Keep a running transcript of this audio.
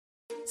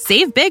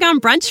Save big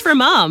on brunch for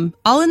mom,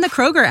 all in the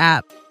Kroger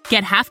app.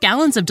 Get half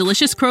gallons of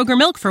delicious Kroger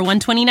milk for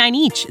 $1.29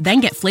 each.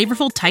 Then get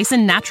flavorful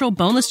Tyson natural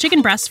boneless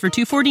chicken breasts for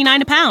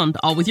 $2.49 a pound,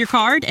 all with your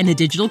card and a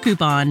digital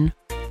coupon.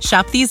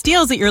 Shop these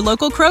deals at your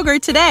local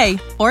Kroger today,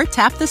 or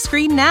tap the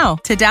screen now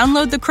to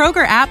download the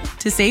Kroger app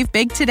to save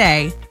big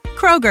today.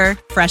 Kroger,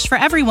 fresh for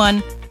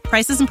everyone.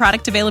 Prices and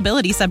product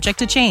availability subject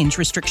to change.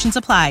 Restrictions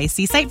apply.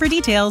 See site for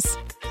details.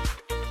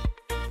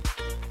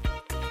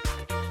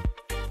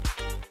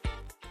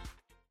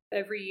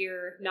 Every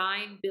year,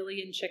 9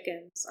 billion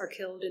chickens are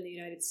killed in the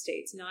United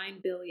States, 9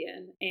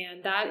 billion.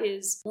 And that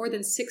is more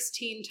than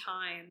 16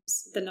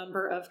 times the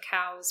number of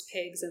cows,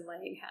 pigs, and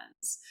laying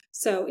hens.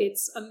 So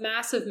it's a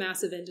massive,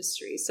 massive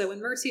industry. So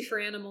when Mercy for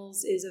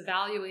Animals is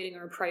evaluating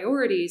our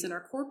priorities and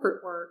our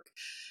corporate work,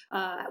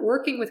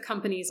 working with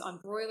companies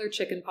on broiler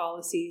chicken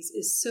policies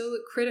is so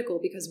critical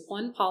because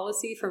one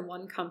policy from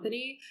one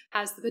company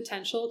has the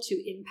potential to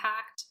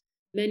impact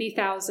many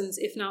thousands,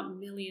 if not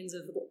millions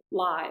of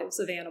lives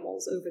of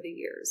animals over the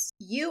years.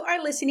 You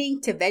are listening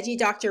to Veggie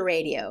Doctor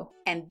Radio,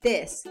 and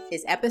this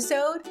is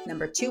episode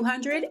number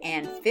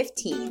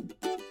 215.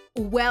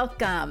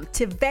 Welcome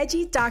to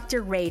Veggie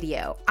Doctor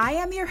Radio. I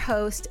am your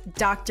host,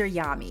 Dr.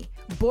 Yami,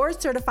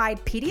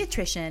 board-certified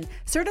pediatrician,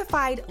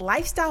 certified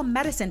lifestyle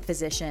medicine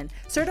physician,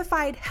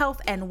 certified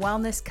health and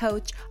wellness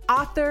coach,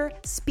 author,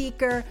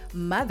 speaker,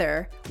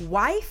 mother,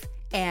 wife,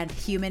 and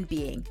human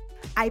being.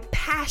 I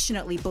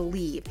passionately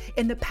believe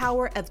in the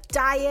power of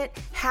diet,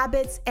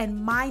 habits, and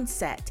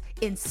mindset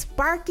in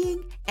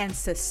sparking and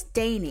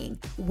sustaining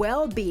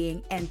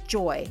well-being and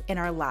joy in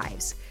our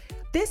lives.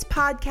 This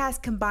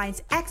podcast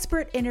combines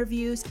expert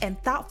interviews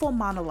and thoughtful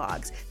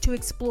monologues to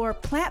explore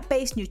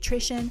plant-based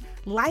nutrition,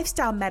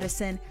 lifestyle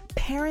medicine,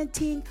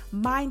 parenting,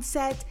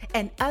 mindset,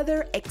 and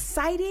other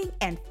exciting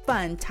and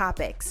fun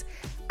topics.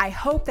 I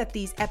hope that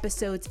these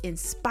episodes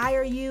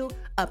inspire you,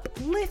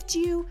 uplift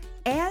you,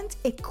 and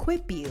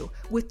equip you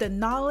with the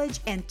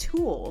knowledge and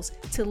tools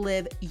to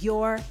live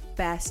your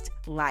best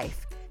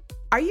life.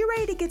 Are you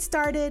ready to get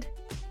started?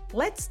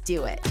 Let's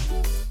do it.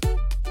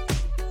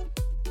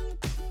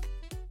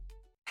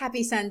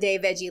 Happy Sunday,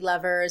 veggie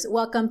lovers.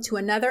 Welcome to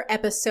another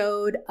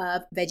episode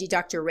of Veggie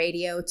Doctor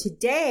Radio.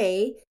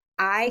 Today,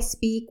 I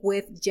speak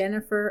with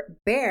Jennifer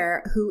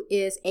Bear, who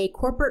is a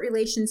corporate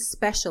relations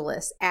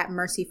specialist at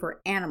Mercy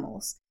for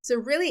Animals. It's a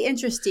really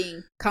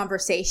interesting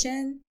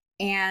conversation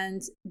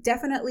and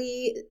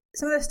definitely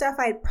some of the stuff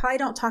I probably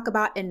don't talk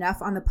about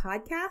enough on the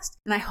podcast.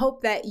 And I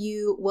hope that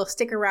you will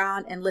stick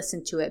around and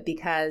listen to it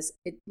because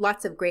it's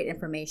lots of great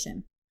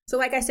information. So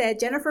like I said,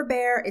 Jennifer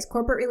Bear is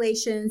corporate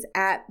relations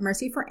at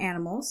Mercy for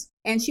Animals,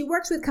 and she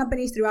works with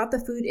companies throughout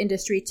the food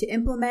industry to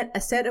implement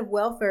a set of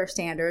welfare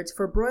standards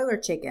for broiler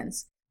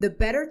chickens, the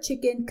Better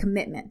Chicken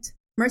Commitment.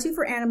 Mercy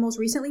for Animals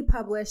recently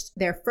published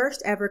their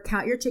first ever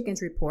Count Your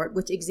Chickens report,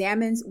 which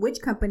examines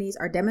which companies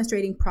are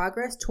demonstrating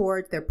progress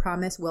towards their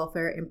promised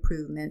welfare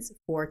improvements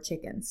for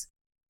chickens.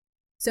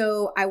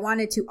 So I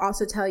wanted to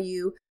also tell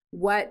you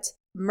what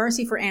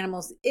Mercy for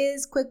Animals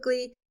is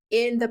quickly.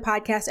 In the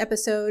podcast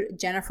episode,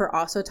 Jennifer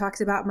also talks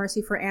about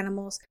Mercy for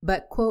Animals,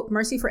 but quote,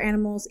 Mercy for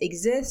Animals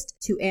exists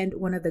to end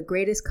one of the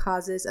greatest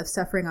causes of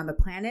suffering on the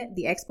planet,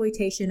 the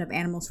exploitation of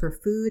animals for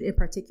food, in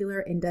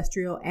particular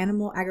industrial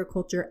animal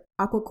agriculture,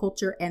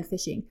 aquaculture, and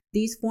fishing.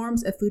 These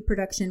forms of food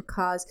production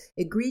cause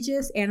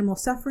egregious animal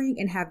suffering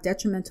and have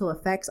detrimental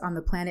effects on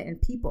the planet and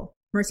people.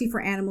 Mercy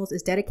for Animals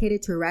is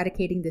dedicated to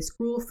eradicating this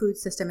cruel food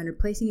system and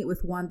replacing it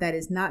with one that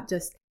is not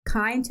just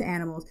kind to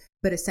animals,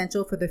 but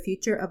essential for the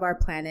future of our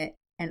planet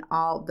and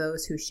all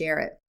those who share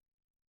it.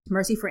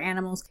 Mercy for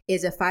Animals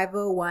is a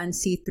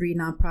 501c3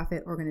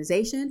 nonprofit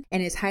organization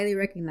and is highly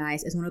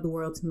recognized as one of the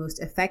world's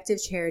most effective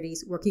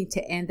charities working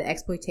to end the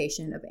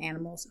exploitation of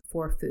animals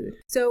for food.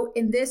 So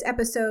in this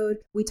episode,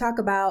 we talk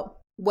about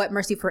what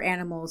Mercy for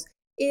Animals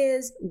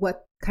is,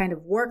 what kind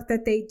of work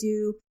that they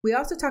do. We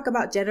also talk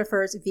about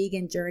Jennifer's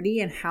vegan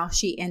journey and how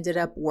she ended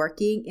up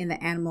working in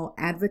the animal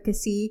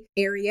advocacy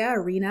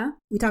arena.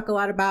 We talk a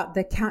lot about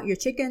the Count Your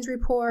Chickens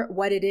report,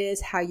 what it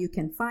is, how you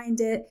can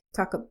find it,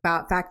 talk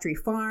about factory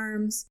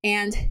farms,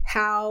 and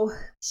how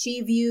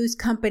she views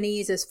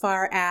companies as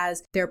far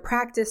as their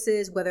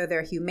practices, whether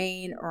they're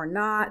humane or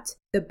not,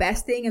 the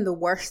best thing and the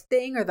worst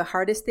thing or the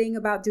hardest thing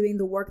about doing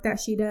the work that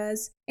she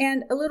does,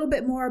 and a little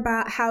bit more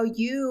about how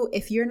you,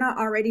 if you're not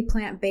already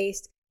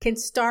plant-based, can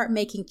start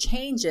making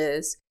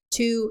changes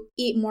to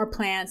eat more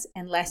plants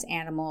and less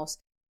animals.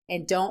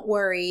 And don't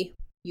worry,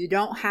 you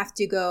don't have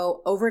to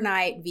go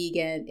overnight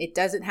vegan. It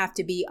doesn't have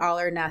to be all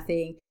or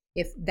nothing.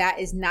 If that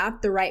is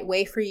not the right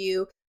way for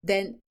you,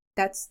 then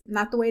that's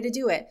not the way to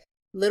do it.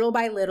 Little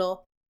by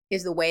little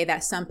is the way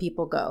that some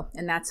people go,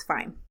 and that's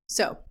fine.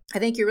 So I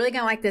think you're really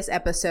going to like this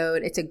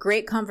episode. It's a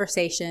great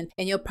conversation,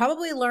 and you'll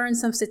probably learn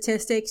some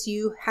statistics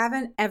you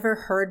haven't ever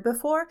heard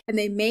before, and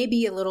they may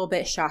be a little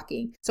bit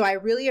shocking. So I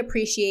really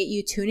appreciate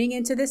you tuning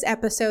into this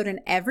episode, and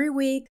every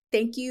week,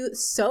 thank you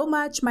so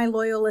much, my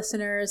loyal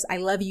listeners. I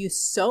love you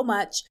so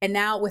much. And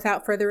now,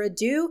 without further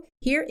ado,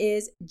 here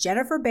is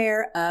Jennifer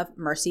Bear of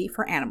Mercy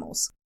for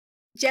Animals.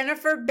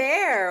 Jennifer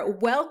Bear,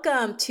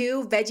 welcome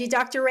to Veggie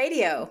Doctor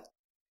Radio.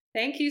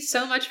 Thank you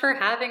so much for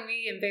having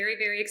me. I'm very,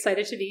 very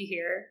excited to be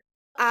here.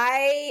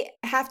 I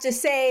have to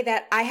say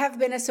that I have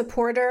been a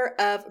supporter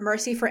of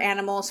Mercy for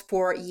Animals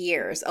for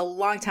years, a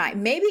long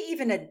time, maybe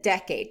even a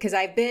decade, because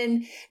I've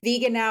been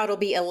vegan now. It'll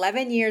be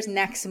 11 years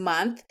next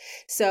month.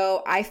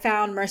 So I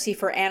found Mercy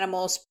for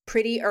Animals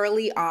pretty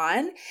early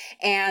on,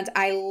 and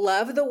I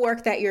love the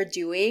work that you're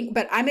doing,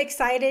 but I'm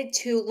excited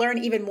to learn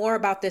even more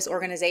about this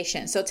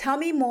organization. So tell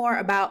me more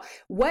about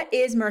what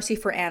is Mercy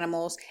for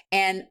Animals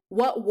and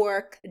what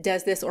work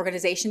does this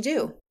organization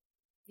do?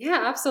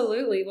 Yeah,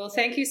 absolutely. Well,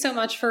 thank you so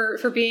much for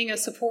being a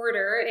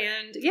supporter,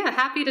 and yeah,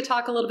 happy to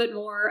talk a little bit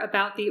more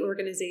about the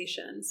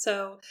organization.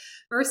 So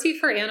Mercy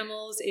for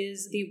Animals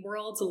is the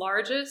world's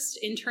largest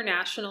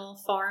international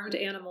farmed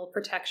animal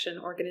protection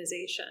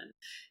organization.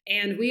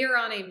 And we are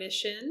on a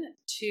mission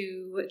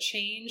to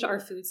change our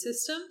food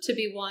system to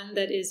be one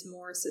that is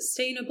more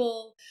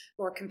sustainable,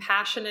 more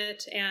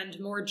compassionate, and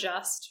more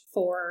just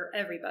for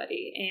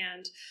everybody.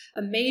 And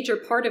a major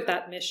part of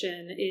that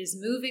mission is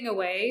moving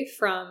away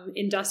from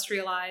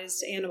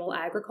industrialized animal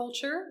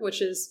agriculture,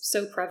 which is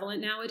so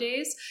prevalent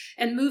nowadays,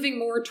 and moving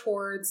more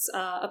towards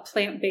a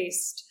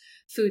plant-based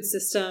food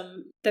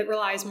system that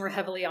relies more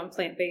heavily on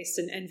plant-based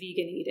and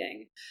vegan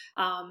eating.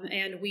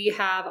 And we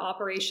have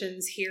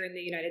operations here in the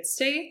United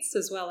States,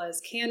 as well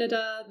as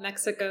Canada,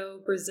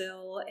 Mexico,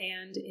 Brazil,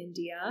 and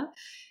India.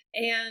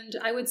 And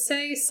I would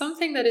say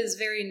something that is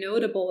very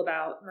notable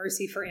about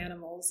Mercy for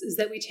Animals is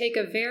that we take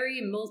a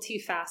very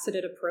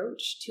multifaceted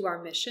approach to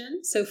our mission.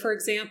 So, for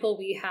example,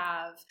 we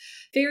have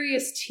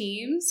various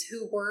teams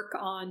who work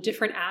on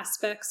different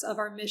aspects of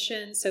our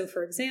mission. So,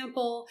 for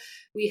example,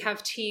 we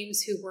have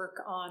teams who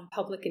work on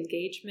public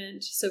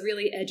engagement. So,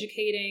 really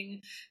educating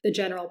the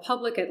general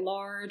public at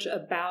large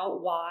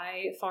about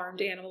why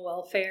farmed animal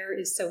welfare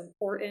is so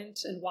important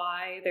and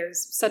why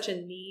there's such a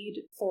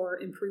need for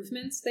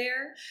improvements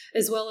there,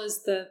 as well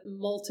as the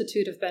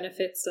multitude of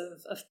benefits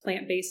of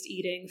plant-based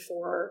eating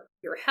for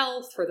your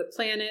health, for the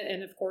planet,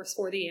 and of course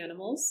for the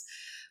animals.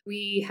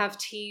 We have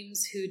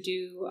teams who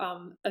do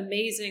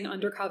amazing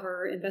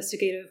undercover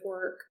investigative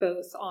work,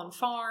 both on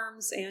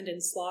farms and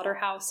in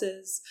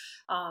slaughterhouses.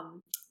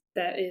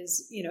 That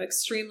is,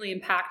 extremely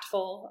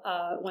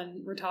impactful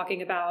when we're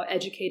talking about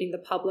educating the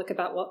public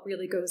about what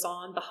really goes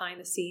on behind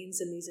the scenes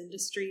in these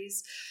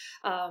industries.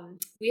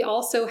 We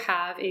also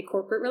have a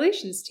corporate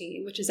relations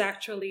team, which is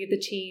actually the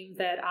team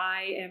that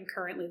I am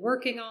currently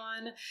working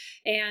on.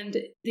 And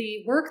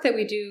the work that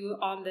we do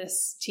on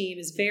this team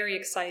is very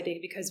exciting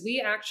because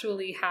we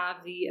actually have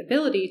the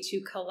ability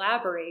to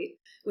collaborate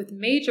with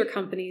major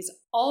companies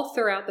all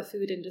throughout the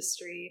food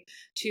industry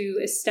to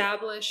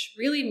establish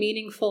really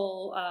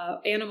meaningful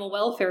animal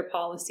welfare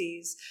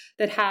policies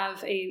that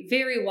have a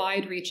very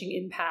wide-reaching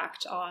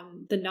impact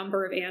on the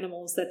number of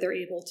animals that they're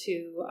able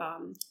to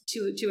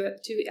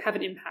have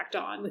an impact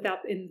on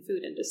in the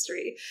food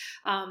industry.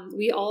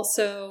 We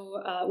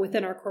also,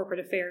 within our corporate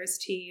affairs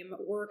team,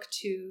 work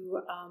to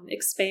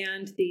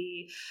expand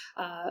the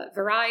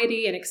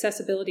variety and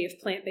accessibility of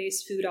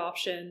plant-based food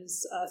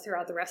options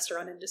throughout the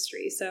restaurant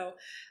industry. So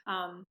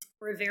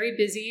we're a very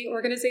busy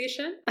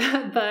organization,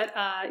 but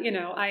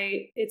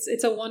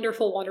it's a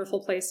wonderful,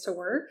 wonderful place to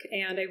work,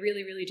 and I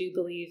really, really do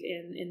believe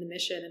in the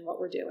mission and what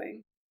we're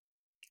doing.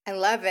 I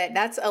love it.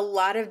 That's a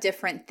lot of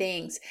different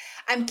things.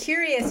 I'm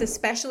curious,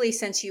 especially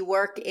since you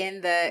work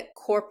in the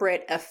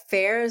corporate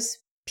affairs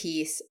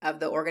piece of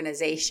the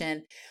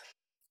organization,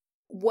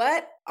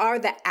 what are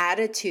the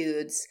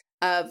attitudes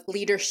of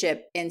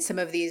leadership in some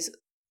of these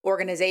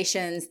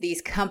organizations,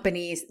 these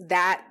companies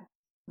that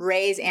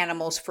raise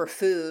animals for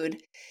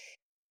food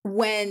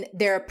when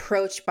they're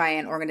approached by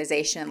an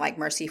organization like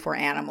Mercy for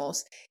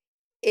Animals?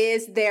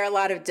 Is there a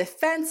lot of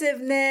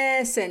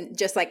defensiveness and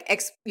just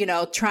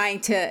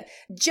trying to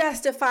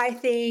justify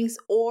things,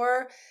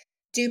 or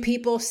do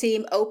people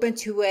seem open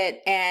to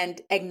it and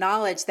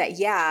acknowledge that,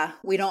 yeah,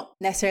 we don't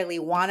necessarily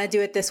want to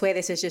do it this way.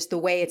 This is just the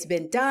way it's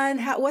been done.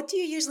 What do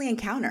you usually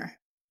encounter?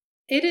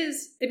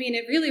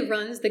 It really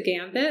runs the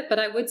gambit, but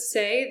I would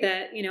say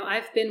that,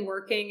 I've been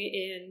working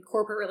in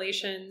corporate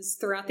relations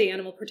throughout the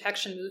animal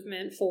protection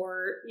movement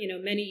for,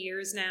 many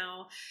years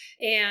now.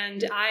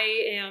 And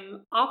I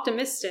am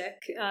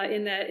optimistic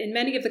in that in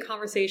many of the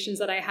conversations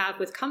that I have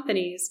with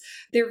companies,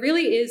 there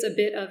really is a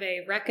bit of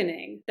a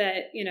reckoning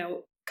that,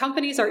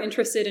 companies are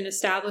interested in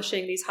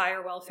establishing these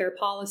higher welfare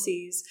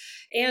policies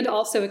and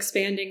also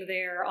expanding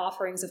their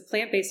offerings of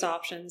plant-based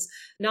options,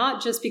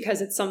 not just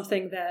because it's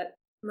something that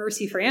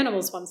Mercy for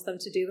Animals wants them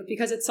to do, but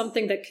because it's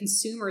something that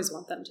consumers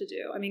want them to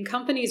do. I mean,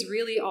 companies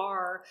really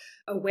are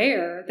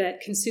aware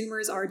that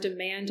consumers are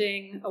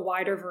demanding a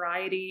wider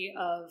variety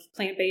of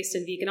plant-based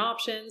and vegan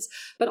options,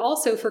 but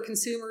also for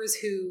consumers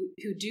who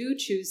do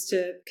choose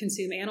to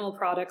consume animal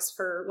products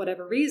for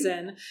whatever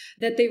reason,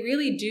 that they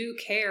really do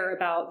care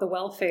about the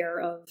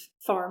welfare of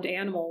farmed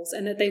animals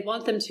and that they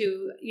want them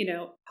to,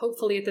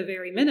 hopefully at the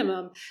very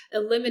minimum,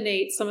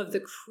 eliminate some of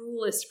the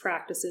cruelest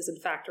practices in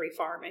factory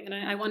farming. And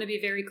I want to be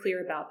very clear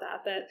about about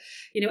that,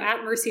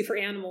 at Mercy for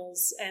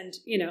Animals, and,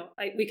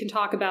 we can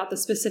talk about the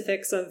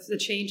specifics of the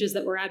changes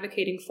that we're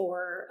advocating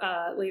for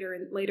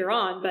later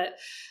on, but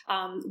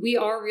we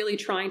are really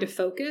trying to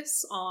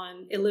focus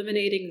on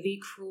eliminating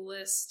the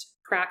cruelest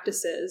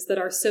practices that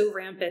are so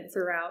rampant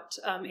throughout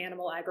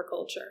animal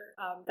agriculture.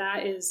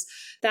 That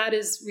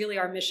is really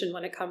our mission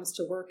when it comes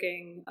to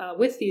working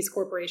with these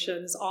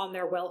corporations on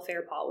their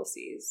welfare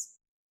policies.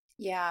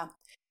 Yeah.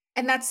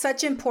 And that's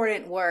such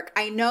important work.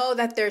 I know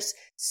that there's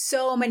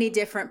so many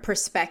different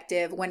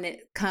perspectives when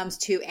it comes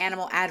to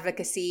animal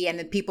advocacy, and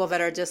the people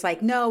that are just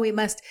like, no, we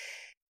must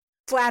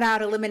flat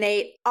out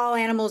eliminate all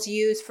animals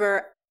used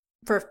for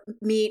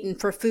meat and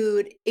for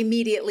food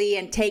immediately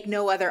and take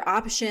no other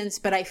options.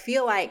 But I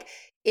feel like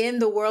in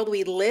the world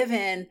we live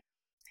in,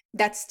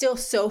 that's still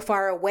so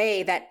far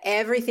away that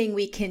everything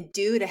we can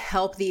do to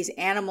help these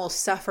animals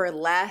suffer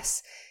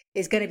less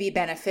is going to be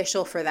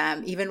beneficial for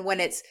them, even when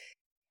it's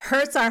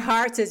hurts our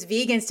hearts as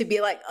vegans to be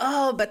like,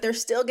 oh, but they're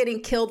still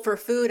getting killed for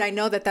food. I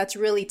know that that's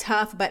really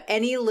tough, but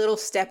any little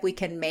step we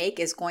can make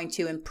is going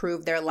to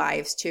improve their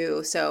lives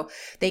too. So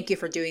thank you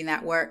for doing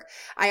that work.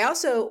 I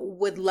also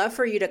would love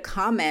for you to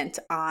comment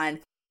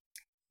on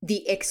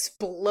the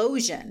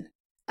explosion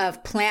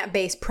of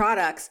plant-based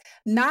products,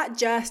 not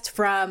just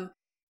from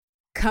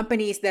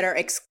companies that are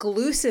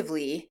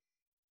exclusively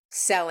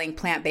selling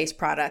plant-based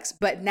products,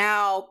 but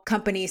now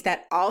companies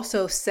that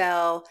also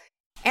sell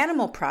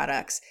animal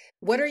products.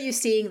 What are you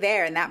seeing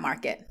there in that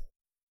market?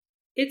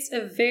 It's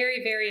a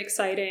very, very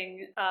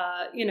exciting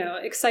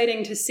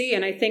to see.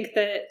 And I think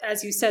that,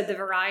 as you said, the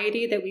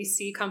variety that we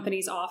see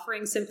companies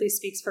offering simply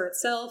speaks for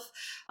itself.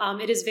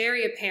 It is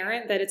very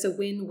apparent that it's a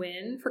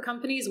win-win for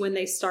companies when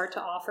they start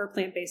to offer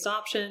plant-based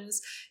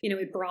options.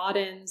 It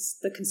broadens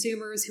the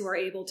consumers who are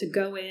able to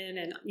go in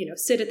and,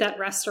 sit at that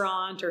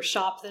restaurant or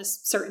shop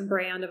this certain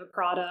brand of a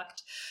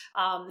product.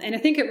 And I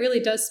think it really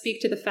does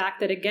speak to the fact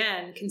that,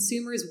 again,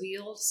 consumers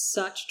wield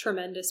such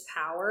tremendous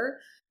power,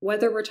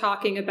 whether we're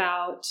talking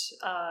about,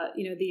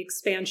 the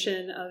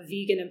expansion of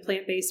vegan and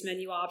plant-based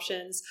menu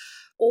options,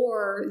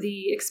 or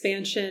the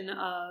expansion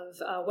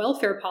of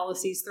welfare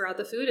policies throughout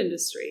the food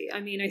industry.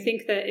 I mean, I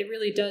think that it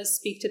really does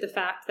speak to the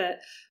fact that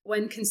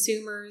when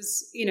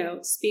consumers,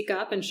 speak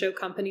up and show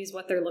companies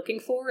what they're looking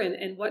for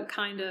and what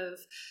kind of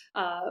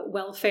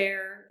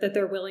welfare that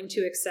they're willing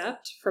to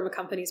accept from a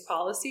company's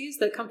policies,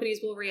 that companies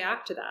will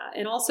react to that.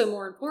 And also,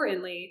 more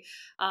importantly,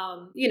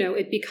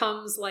 it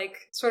becomes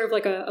sort of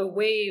like a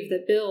wave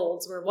that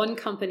builds, where one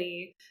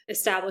company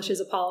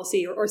establishes a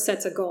policy or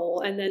sets a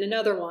goal, and then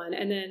another one,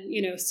 and then,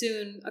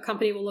 soon a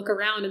company will look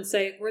around and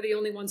say, we're the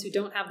only ones who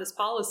don't have this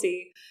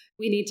policy.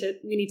 We need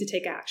to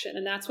take action.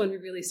 And that's when we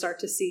really start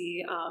to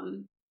see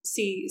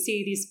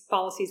these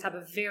policies have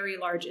a very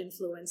large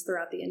influence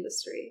throughout the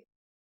industry.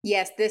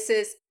 Yes, this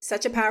is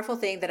such a powerful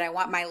thing that I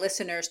want my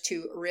listeners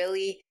to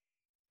really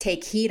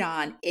take heed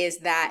on, is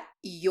that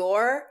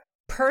your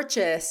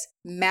purchase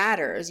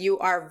matters. You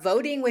are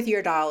voting with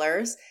your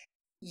dollars.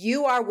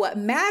 You are what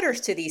matters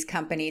to these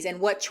companies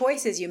and what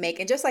choices you make.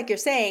 And just like you're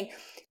saying,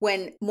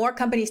 when more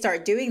companies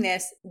start doing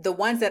this, the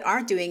ones that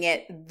aren't doing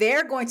it,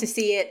 they're going to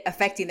see it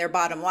affecting their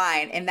bottom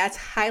line. And that's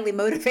highly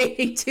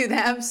motivating to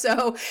them.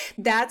 So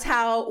that's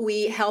how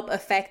we help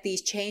affect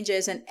these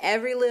changes. And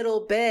every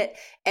little bit,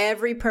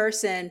 every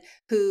person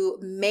who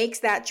makes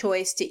that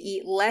choice to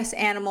eat less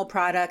animal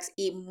products,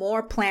 eat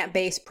more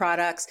plant-based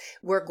products,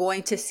 we're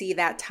going to see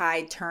that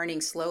tide turning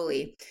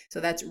slowly.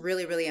 So that's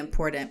really, really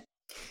important.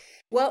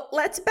 Well,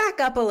 let's back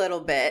up a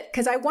little bit,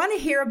 because I want to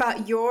hear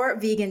about your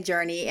vegan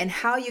journey and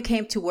how you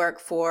came to work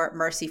for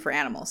Mercy for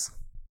Animals.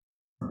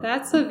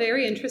 That's a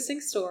very interesting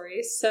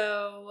story.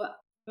 So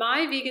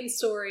my vegan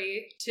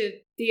story, to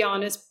be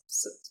honest,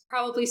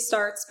 probably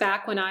starts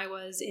back when I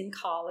was in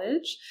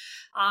college.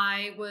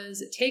 I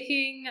was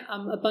taking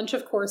a bunch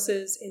of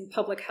courses in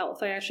public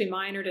health. I actually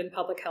minored in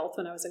public health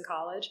when I was in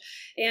college.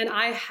 And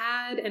I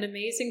had an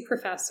amazing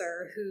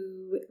professor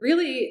who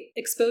really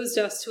exposed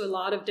us to a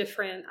lot of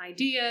different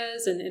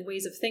ideas and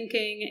ways of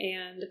thinking.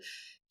 And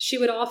she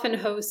would often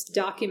host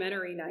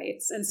documentary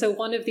nights. And so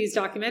one of these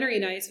documentary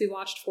nights, we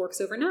watched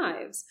Forks Over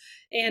Knives.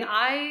 And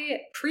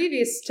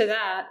previous to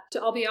that,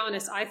 I'll be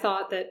honest, I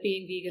thought that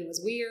being vegan was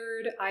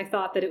weird. I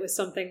thought that it was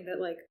something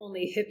that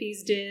only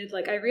hippies did.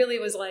 I really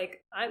was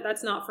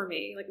that's not for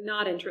me,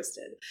 not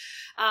interested.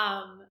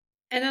 And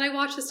then I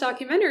watched this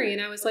documentary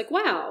and I was like,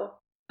 wow,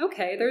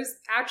 okay, there's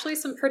actually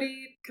some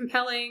pretty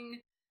compelling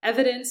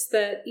evidence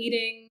that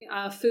eating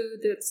food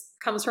that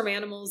comes from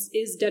animals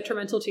is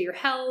detrimental to your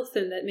health,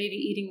 and that maybe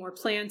eating more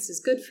plants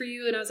is good for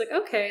you. And I was like,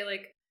 okay,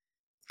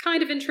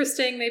 kind of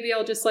interesting. Maybe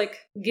I'll just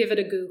give it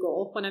a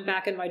Google when I'm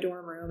back in my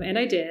dorm room. And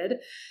I did.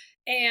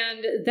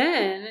 And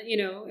then,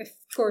 of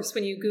course,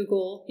 when you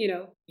Google,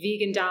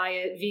 vegan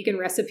diet, vegan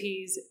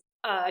recipes,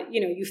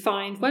 you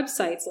find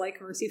websites like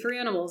Mercy for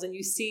Animals, and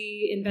you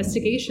see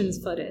investigations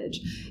footage.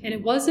 And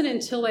it wasn't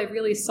until I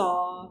really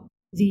saw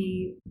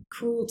the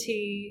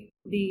cruelty,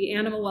 the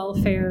animal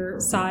welfare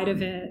side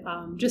of it,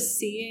 just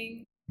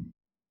seeing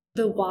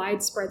the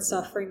widespread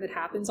suffering that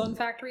happens on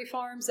factory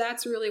farms,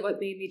 that's really what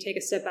made me take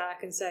a step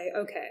back and say,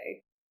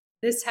 okay,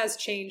 this has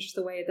changed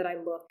the way that I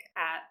look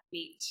at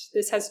meat.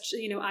 This has,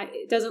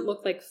 it doesn't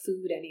look like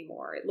food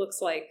anymore. It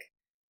looks like,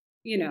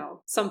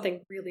 something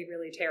really,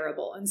 really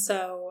terrible. And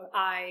so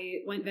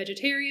I went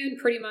vegetarian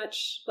pretty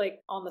much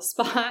like on the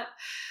spot.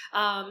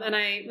 And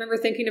I remember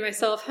thinking to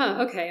myself,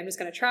 okay, I'm just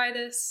going to try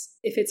this.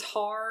 If it's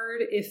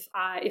hard, if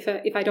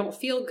I don't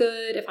feel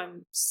good, if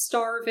I'm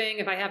starving,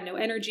 if I have no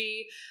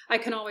energy, I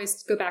can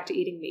always go back to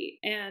eating meat.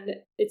 And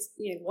it's,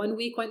 1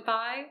 week went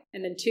by,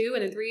 and then 2,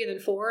 and then 3, and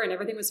then 4, and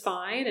everything was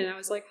fine. And I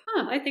was like,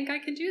 I think I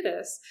can do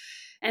this.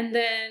 And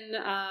then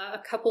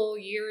a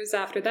year or so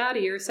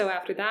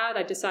after that,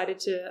 I decided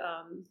to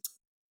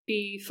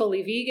be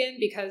fully vegan,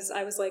 because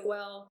I was like,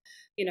 well,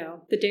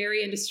 the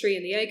dairy industry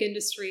and the egg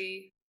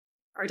industry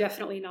are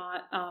definitely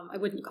not, I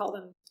wouldn't call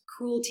them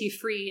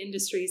cruelty-free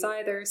industries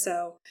either.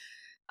 So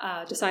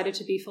decided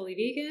to be fully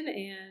vegan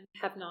and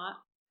have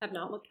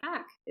not looked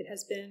back.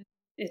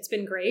 It's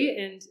been great.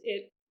 And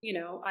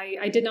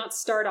I did not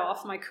start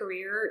off my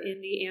career in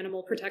the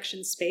animal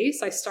protection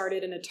space. I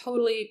started in a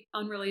totally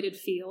unrelated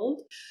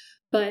field,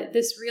 but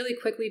this really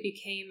quickly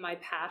became my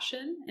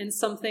passion and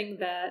something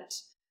that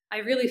I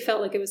really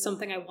felt like it was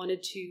something I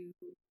wanted to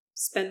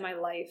spend my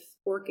life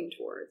working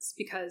towards,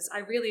 because I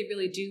really,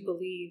 really do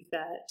believe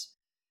that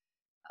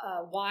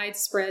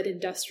widespread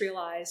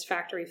industrialized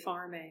factory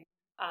farming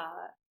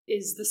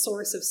is the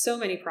source of so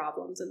many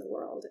problems in the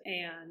world,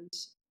 and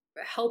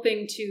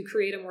helping to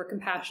create a more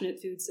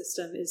compassionate food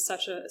system is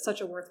such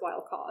a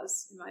worthwhile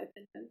cause, in my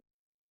opinion.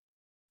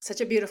 Such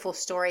a beautiful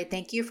story.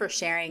 Thank you for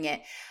sharing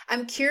it.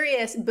 I'm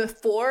curious,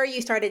 before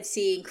you started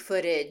seeing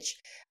footage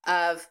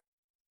of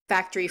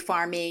factory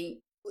farming,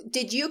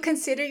 did you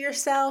consider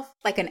yourself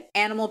like an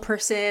animal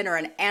person or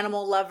an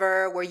animal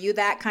lover? Were you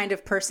that kind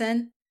of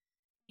person?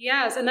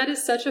 Yes, and that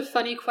is such a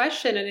funny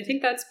question. And I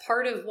think that's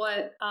part of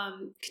what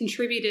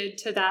contributed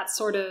to that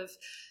sort of,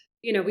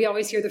 we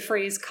always hear the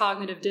phrase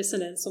cognitive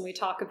dissonance when we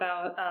talk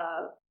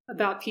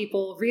about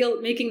people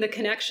making the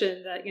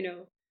connection that,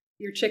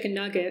 your chicken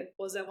nugget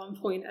was at one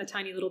point a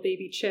tiny little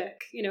baby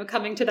chick,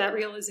 coming to that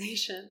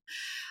realization.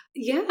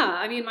 Yeah,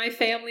 I mean, my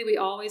family, we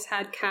always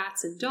had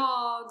cats and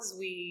dogs.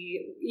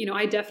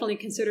 I definitely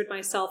considered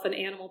myself an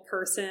animal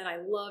person. I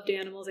loved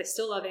animals. I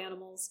still love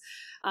animals.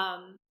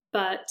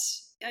 But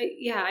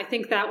I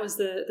think that was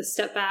the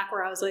step back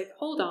where I was like,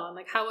 hold on,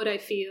 like, how would I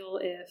feel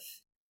if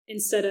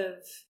instead of,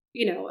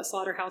 a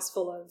slaughterhouse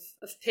full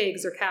of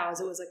pigs or cows,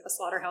 it was like a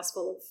slaughterhouse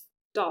full of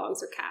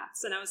dogs or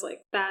cats. And I was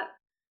like, that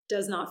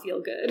does not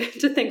feel good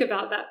to think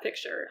about that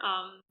picture.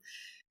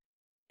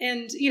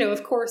 And,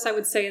 of course, I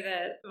would say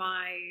that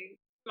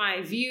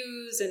my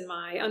views and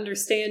my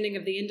understanding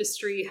of the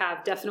industry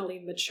have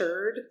definitely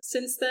matured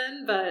since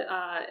then. But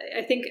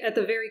I think at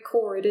the very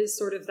core, it is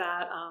sort of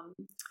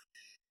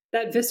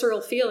that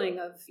visceral feeling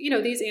of,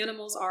 these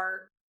animals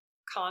are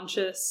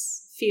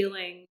conscious,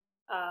 feeling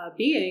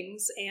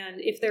beings. And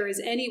if there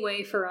is any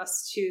way for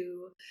us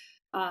to,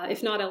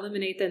 if not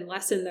eliminate, then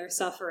lessen their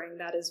suffering,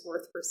 that is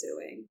worth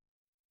pursuing.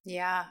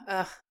 Yeah.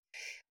 Ugh.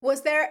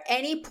 Was there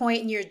any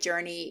point in your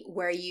journey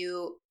where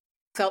you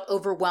felt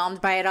overwhelmed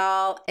by it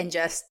all and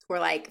just were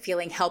like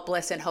feeling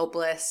helpless and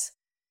hopeless,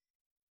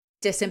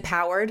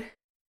 disempowered?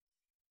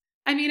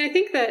 I mean, I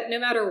think that no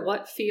matter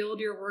what field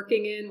you're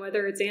working in,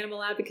 whether it's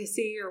animal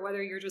advocacy or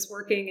whether you're just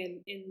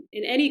working in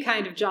any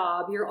kind of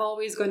job, you're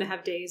always going to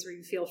have days where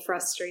you feel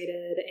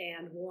frustrated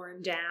and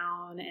worn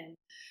down and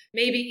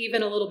maybe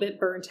even a little bit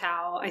burnt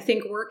out. I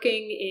think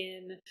working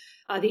in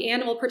the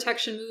animal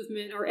protection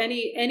movement or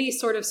any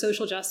sort of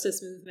social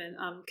justice movement,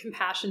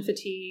 compassion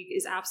fatigue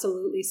is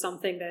absolutely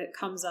something that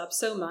comes up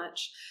so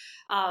much.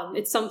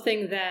 It's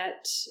something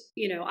that,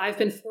 I've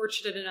been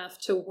fortunate enough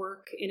to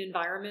work in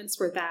environments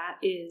where that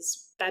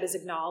is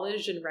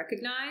acknowledged and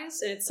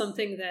recognized. And it's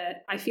something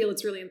that I feel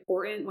it's really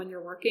important when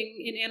you're working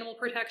in animal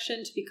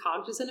protection to be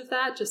cognizant of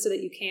that, just so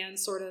that you can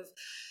sort of,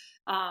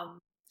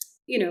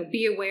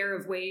 be aware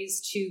of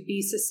ways to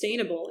be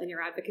sustainable in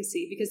your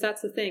advocacy. Because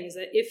that's the thing, is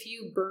that if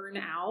you burn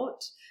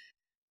out,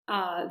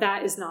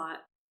 that is not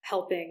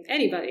helping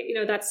anybody.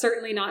 That's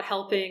certainly not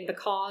helping the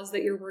cause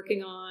that you're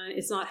working on.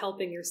 It's not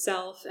helping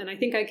yourself. And I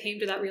think I came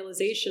to that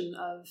realization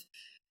of,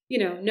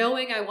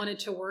 knowing I wanted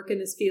to work in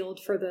this field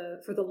for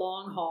the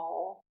long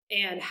haul.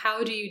 And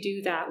how do you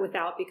do that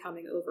without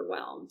becoming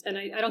overwhelmed? And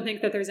I don't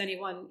think that there's any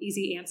one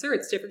easy answer.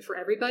 It's different for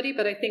everybody.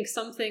 But I think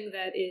something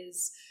that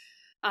is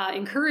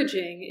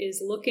encouraging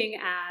is looking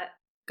at,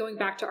 going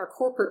back to our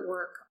corporate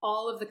work,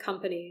 all of the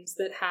companies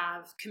that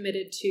have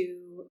committed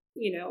to,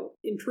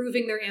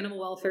 improving their animal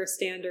welfare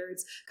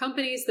standards,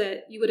 companies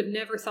that you would have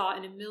never thought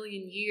in a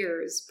million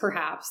years,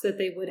 perhaps, that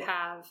they would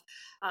have,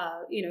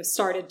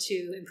 started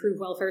to improve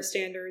welfare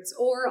standards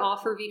or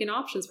offer vegan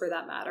options for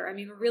that matter. I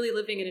mean, we're really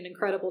living in an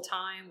incredible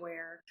time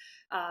where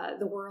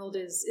the world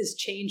is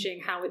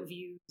changing how it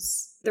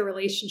views the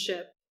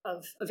relationship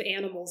of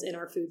animals in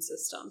our food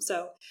system.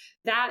 So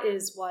that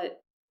is what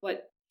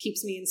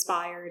keeps me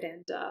inspired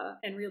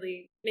and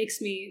really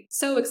makes me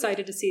so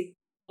excited to see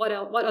what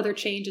other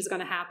change is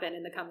going to happen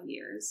in the coming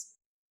years.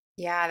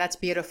 Yeah, that's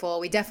beautiful.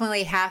 We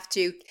definitely have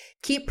to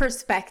keep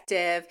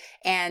perspective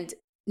and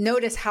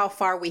notice how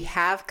far we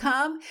have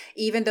come,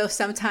 even though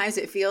sometimes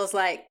it feels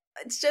like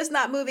it's just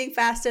not moving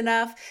fast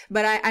enough.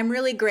 But I'm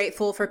really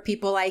grateful for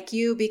people like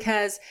you,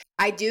 because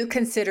I do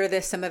consider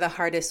this some of the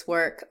hardest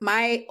work.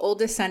 My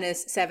oldest son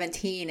is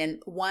 17,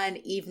 and one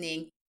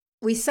evening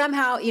we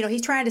somehow,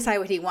 he's trying to decide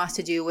what he wants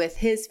to do with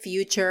his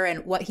future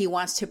and what he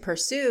wants to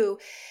pursue.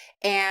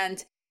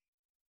 And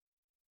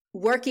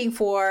working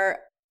for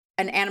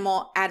an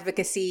animal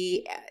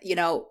advocacy,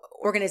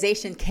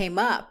 organization came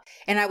up,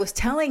 and I was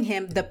telling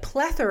him the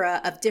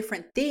plethora of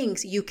different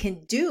things you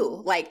can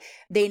do. Like,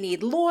 they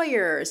need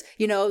lawyers,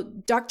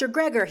 Dr.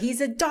 Greger, he's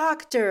a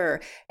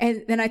doctor.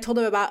 And then I told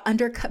him about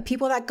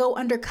people that go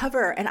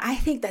undercover. And I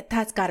think that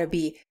that's got to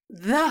be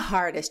the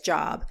hardest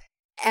job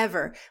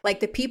ever. Like,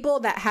 the people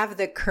that have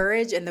the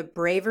courage and the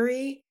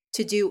bravery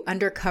to do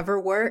undercover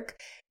work,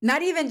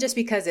 not even just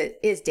because it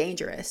is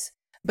dangerous,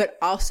 but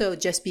also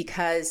just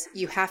because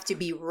you have to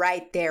be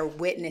right there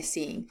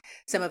witnessing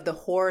some of the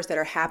horrors that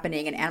are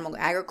happening in animal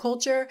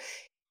agriculture.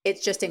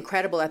 It's just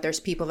incredible that there's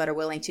people that are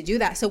willing to do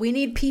that. So we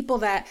need people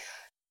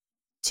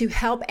to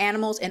help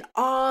animals in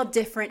all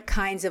different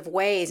kinds of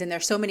ways. And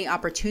there's so many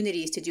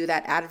opportunities to do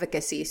that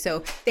advocacy.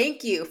 So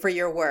thank you for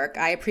your work.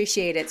 I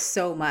appreciate it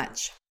so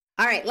much.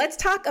 All right, let's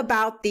talk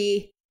about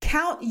the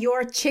Count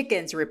Your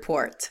Chickens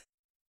report.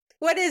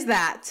 What is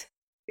that?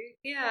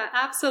 Yeah,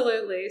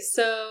 absolutely.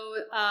 So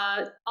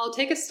I'll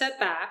take a step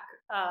back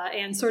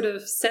and sort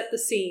of set the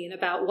scene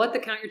about what the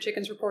Count Your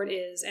Chickens report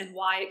is and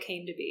why it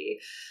came to be.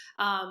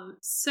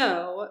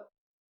 So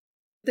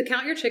the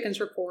Count Your Chickens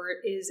report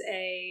is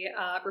a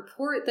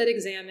report that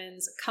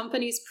examines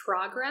companies'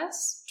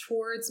 progress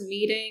towards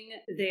meeting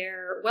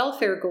their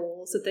welfare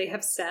goals that they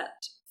have set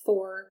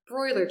for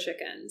broiler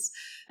chickens.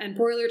 And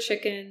broiler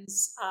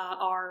chickens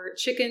are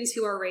chickens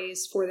who are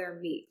raised for their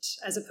meat,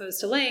 as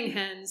opposed to laying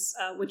hens,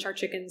 which are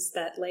chickens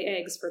that lay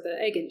eggs for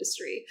the egg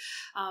industry.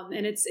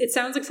 And it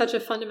sounds like such a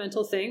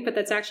fundamental thing, but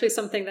that's actually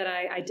something that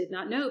I did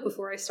not know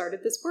before I started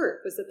this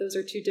work, was that those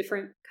are two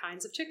different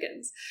kinds of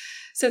chickens.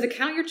 So the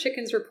Count Your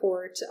Chickens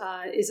report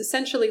is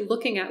essentially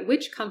looking at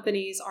which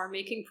companies are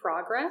making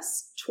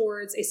progress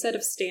towards a set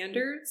of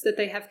standards that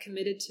they have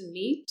committed to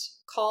meet,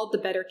 called the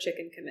Better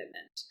Chicken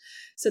Commitment.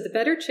 So the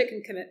Better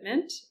Chicken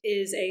Commitment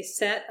is a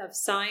set of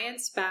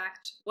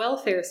science-backed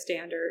welfare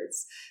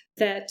standards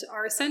that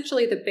are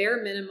essentially the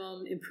bare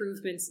minimum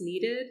improvements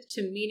needed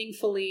to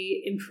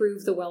meaningfully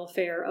improve the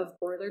welfare of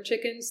broiler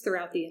chickens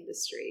throughout the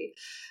industry.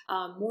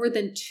 More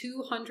than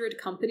 200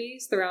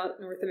 companies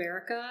throughout North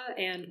America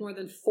and more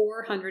than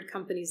 400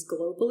 companies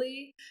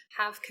globally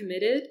have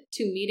committed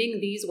to meeting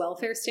these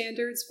welfare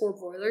standards for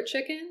broiler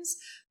chickens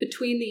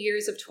between the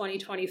years of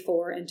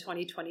 2024 and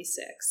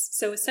 2026.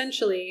 So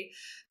essentially,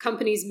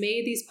 companies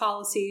made these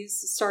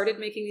policies, started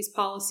making these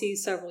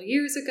policies several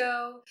years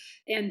ago,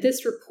 and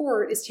this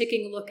report is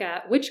taking a look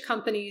at which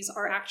companies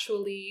are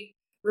actually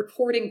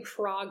reporting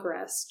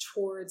progress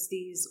towards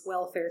these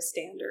welfare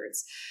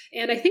standards.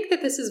 And I think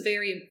that this is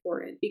very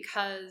important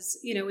because,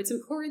 it's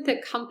important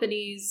that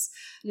companies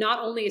not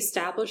only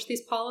establish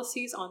these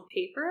policies on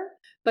paper,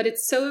 but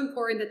it's so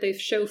important that they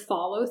show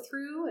follow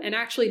through and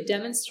actually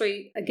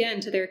demonstrate,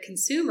 again, to their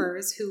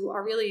consumers, who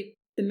are really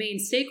the main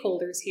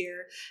stakeholders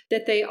here,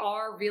 that they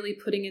are really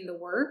putting in the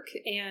work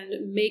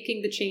and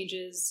making the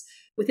changes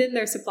within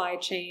their supply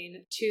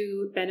chain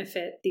to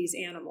benefit these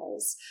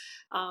animals.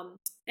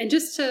 And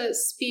just to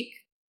speak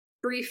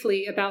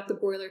briefly about the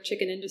broiler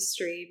chicken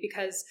industry,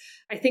 because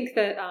I think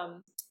that,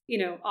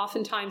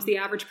 oftentimes the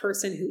average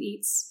person who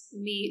eats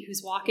meat,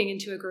 who's walking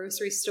into a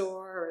grocery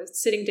store or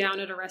sitting down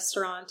at a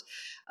restaurant,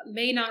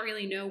 may not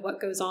really know what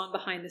goes on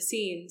behind the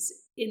scenes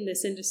in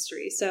this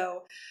industry.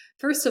 So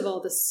first of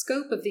all, the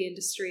scope of the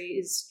industry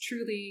is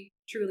truly,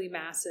 truly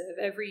massive.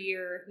 Every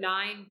year,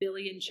 9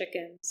 billion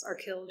chickens are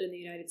killed in the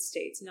United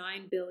States,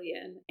 9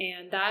 billion.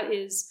 And that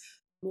is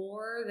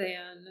more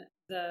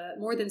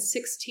than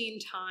 16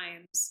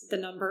 times the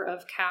number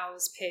of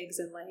cows, pigs,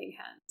 and laying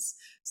hens.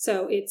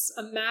 So it's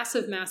a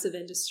massive, massive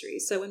industry.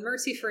 So when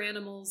Mercy for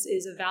Animals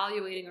is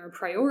evaluating our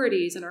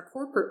priorities and our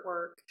corporate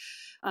work,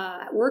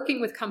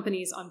 working with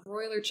companies on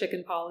broiler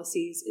chicken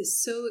policies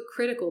is so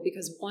critical,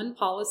 because one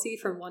policy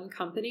from one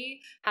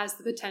company has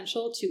the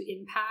potential to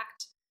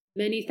impact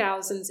many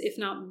thousands, if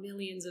not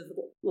millions, of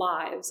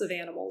lives of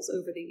animals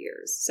over the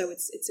years. So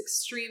it's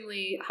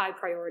extremely high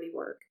priority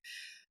work.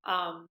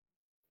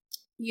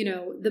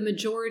 The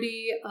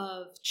majority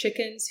of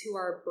chickens who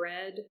are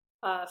bred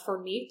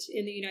for meat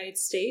in the United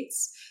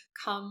States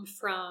come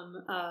from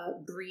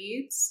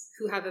breeds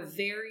who have a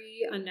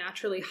very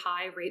unnaturally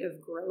high rate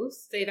of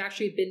growth. They've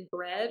actually been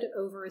bred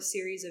over a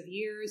series of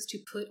years to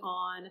put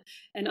on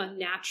an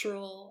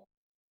unnatural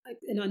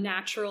an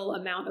unnatural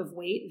amount of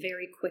weight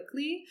very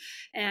quickly.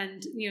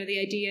 And, the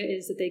idea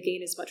is that they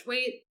gain as much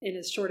weight in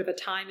as short of a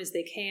time as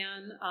they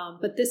can.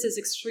 But this is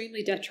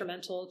extremely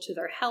detrimental to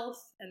their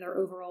health and their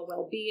overall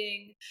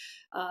well-being.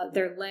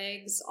 Their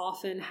legs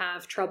often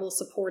have trouble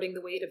supporting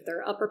the weight of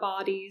their upper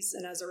bodies.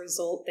 And as a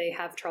result, they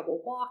have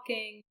trouble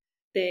walking.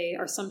 They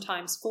are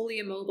sometimes fully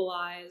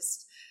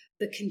immobilized.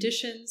 The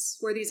conditions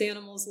where these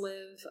animals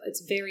live,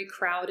 it's very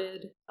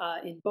crowded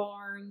in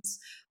barns.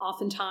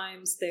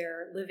 Oftentimes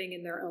they're living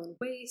in their own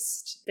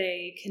waste.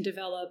 They can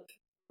develop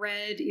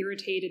red,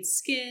 irritated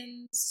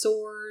skin,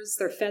 sores,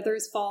 their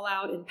feathers fall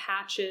out in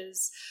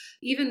patches.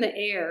 Even the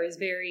air is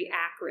very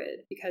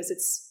acrid because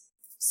it's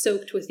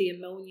soaked with the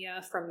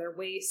ammonia from their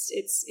waste.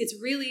 It's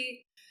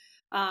really,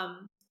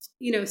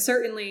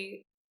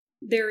 certainly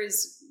there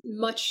is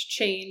much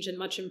change and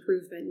much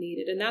improvement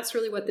needed. And that's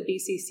really what the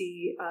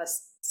BCC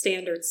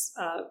standards,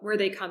 where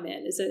they come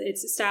in, is that it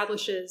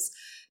establishes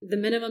the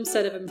minimum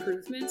set of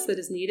improvements that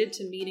is needed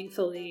to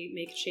meaningfully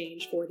make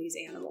change for these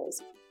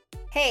animals.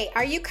 Hey,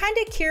 are you kind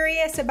of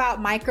curious about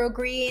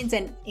microgreens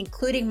and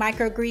including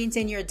microgreens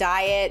in your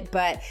diet,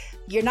 but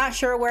you're not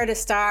sure where to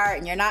start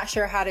and you're not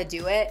sure how to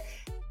do it?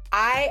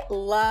 I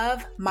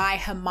love my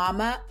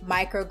Hamama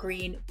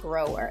microgreen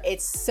grower.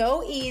 It's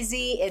so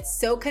easy. It's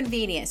so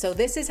convenient. So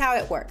this is how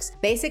it works.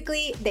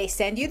 Basically, they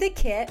send you the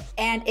kit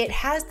and it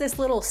has this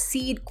little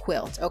seed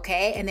quilt,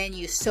 okay? And then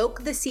you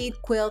soak the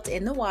seed quilt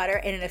in the water,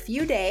 and in a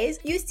few days,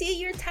 you see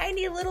your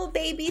tiny little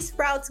baby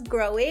sprouts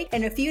growing.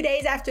 And a few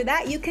days after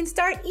that, you can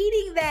start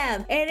eating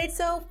them. And it's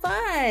so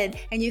fun.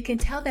 And you can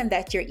tell them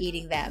that you're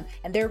eating them.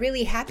 And they're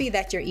really happy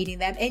that you're eating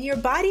them. And your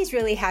body's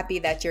really happy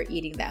that you're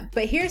eating them.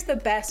 But here's the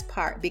best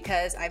part, because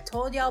I've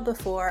told y'all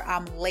before,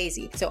 I'm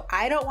lazy. So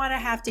I don't want to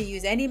have to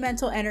use any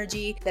mental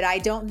energy that I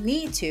don't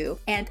need to.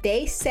 And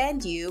they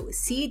send you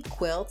seed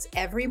quilts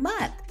every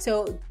month.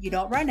 So you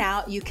don't run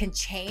out. You can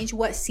change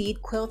what seed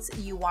quilts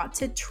you want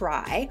to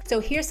try. So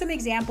here's some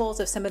examples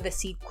of some of the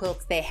seed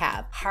quilts they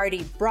have.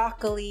 Hearty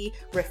broccoli,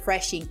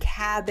 refreshing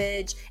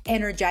cabbage,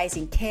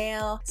 energizing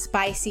kale,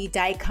 spicy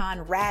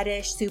daikon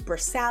radish, super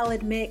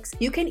salad mix.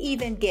 You can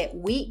even get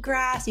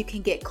wheatgrass. You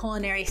can get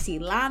culinary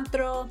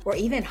cilantro, or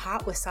even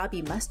hot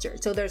wasabi mustard.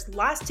 So there's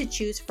lots to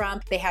choose from.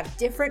 They have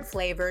different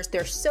flavors.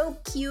 They're so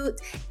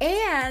cute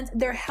and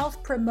they're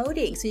health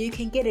promoting. So you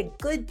can get a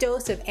good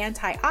dose of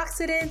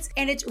antioxidants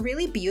and it's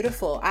really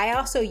beautiful. I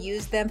also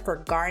use them for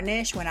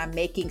garnish when I'm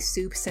making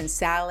soups and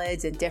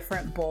salads and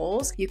different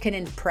bowls. You can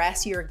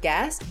impress your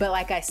guests, but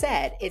like I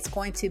said, it's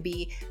going to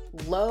be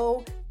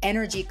low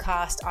energy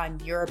cost on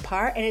your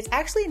part, and it's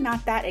actually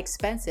not that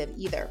expensive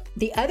either.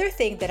 The other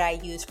thing that I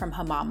use from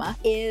Hamama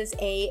is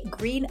a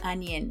green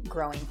onion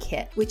growing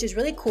kit, which is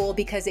really cool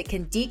because it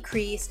can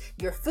decrease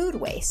your food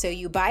waste. So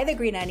you buy the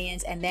green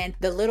onions, and then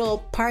the little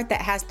part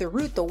that has the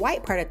root, the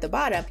white part at the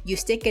bottom, you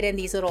stick it in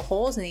these little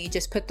holes and then you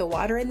just put the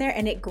water in there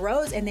and it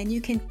grows, and then you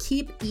can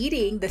keep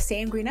eating the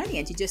same green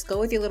onions. You just go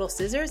with your little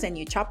scissors and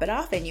you chop it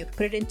off and you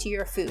put it into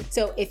your food.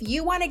 So if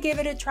you want to give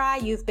it a try,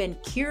 you've been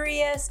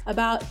curious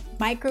about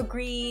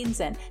microgreens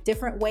and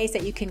different ways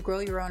that you can grow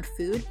your own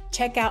food,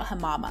 check out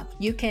Hamama.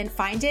 You can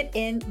find it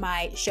in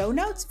my show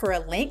notes for a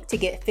link to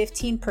get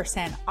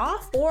 15%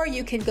 off, or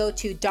you can go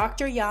to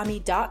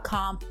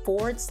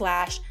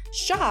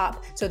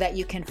dryami.com/shop so that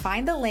you can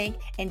find the link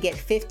and get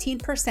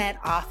 15%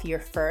 off your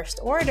first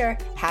order.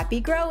 Happy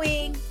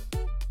growing!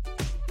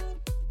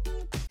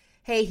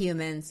 Hey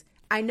humans,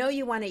 I know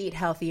you want to eat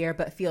healthier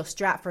but feel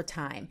strapped for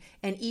time,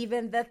 and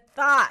even the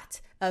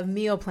thought of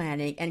meal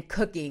planning and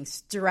cooking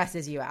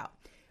stresses you out.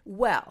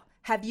 Well,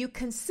 have you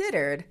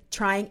considered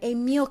trying a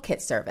meal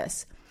kit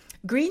service?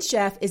 Green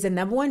Chef is the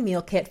 #1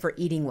 meal kit for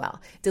eating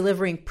well,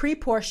 delivering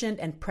pre-portioned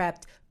and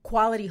prepped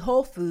quality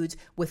whole foods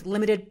with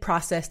limited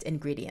processed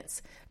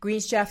ingredients.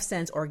 Green Chef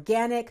sends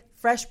organic,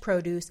 fresh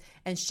produce,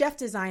 and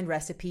chef-designed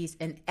recipes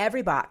in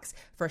every box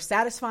for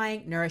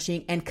satisfying,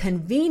 nourishing, and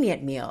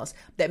convenient meals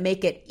that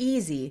make it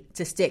easy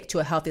to stick to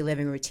a healthy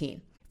living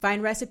routine.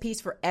 Find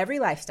recipes for every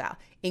lifestyle,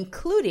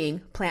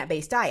 including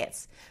plant-based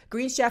diets.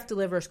 Green Chef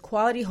delivers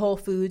quality whole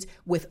foods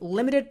with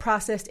limited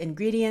processed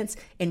ingredients,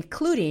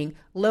 including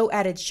low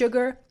added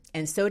sugar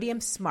and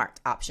sodium smart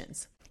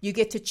options. You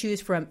get to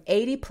choose from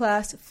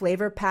 80+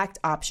 flavor-packed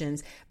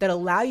options that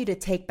allow you to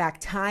take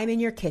back time in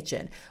your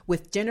kitchen,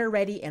 with dinner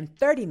ready in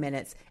 30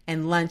 minutes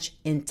and lunch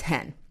in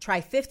 10. Try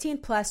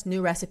 15+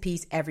 new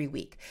recipes every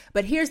week.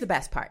 But here's the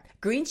best part.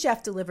 Green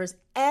Chef delivers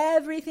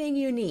everything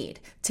you need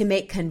to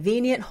make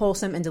convenient,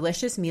 wholesome, and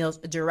delicious meals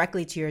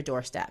directly to your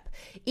doorstep.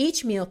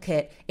 Each meal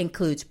kit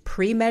includes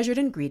pre-measured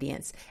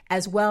ingredients,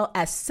 as well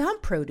as some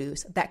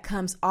produce that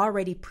comes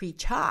already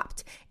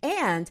pre-chopped,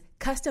 and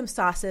custom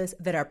sauces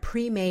that are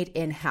pre-made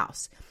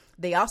in-house.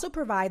 They also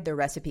provide the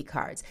recipe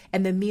cards,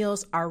 and the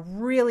meals are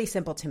really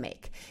simple to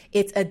make.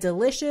 It's a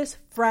delicious,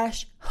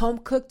 fresh,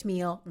 home-cooked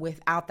meal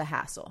without the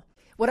hassle.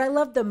 What I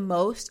love the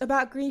most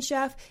about Green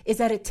Chef is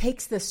that it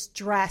takes the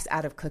stress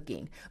out of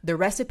cooking. The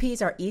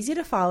recipes are easy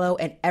to follow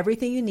and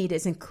everything you need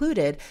is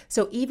included,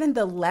 so even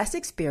the less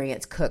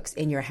experienced cooks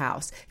in your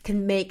house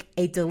can make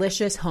a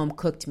delicious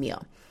home-cooked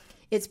meal.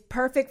 It's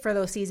perfect for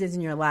those seasons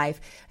in your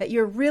life that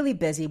you're really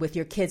busy with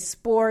your kids'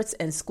 sports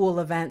and school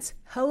events.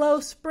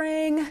 Hello,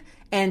 spring!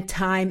 And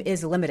time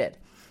is limited,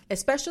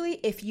 especially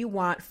if you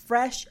want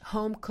fresh,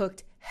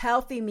 home-cooked,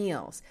 healthy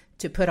meals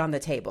to put on the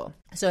table.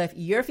 So if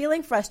you're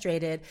feeling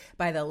frustrated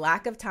by the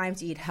lack of time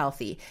to eat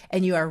healthy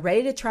and you are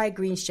ready to try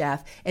Green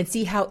Chef and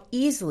see how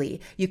easily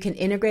you can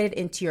integrate it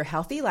into your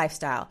healthy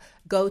lifestyle,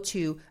 go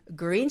to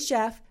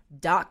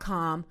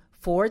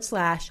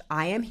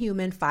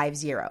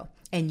greenchef.com/IamHuman50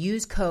 and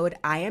use code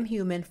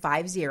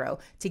IamHuman50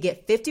 to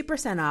get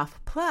 50% off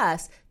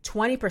plus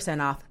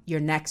 20% off your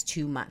next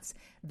 2 months.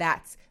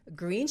 That's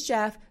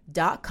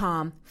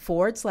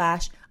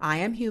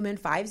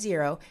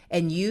greenchef.com/IamHuman50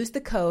 and use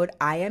the code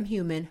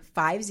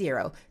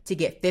IamHuman50 to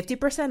get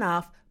 50%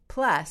 off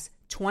plus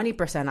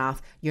 20%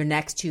 off your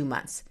next 2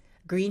 months.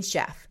 Green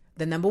Chef,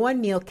 the #1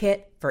 meal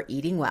kit for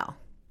eating well.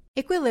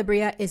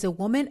 Equilibria is a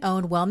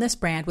woman-owned wellness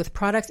brand with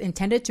products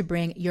intended to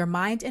bring your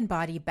mind and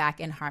body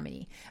back in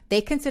harmony. They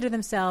consider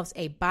themselves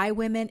a by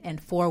women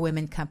and for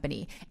women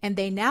company, and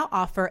they now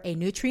offer a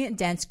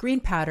nutrient-dense green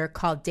powder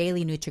called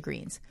Daily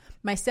Nutri-Greens.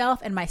 Myself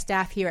and my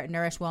staff here at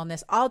Nourish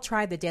Wellness all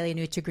tried the Daily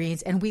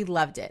Nutri-Greens and we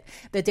loved it.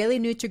 The Daily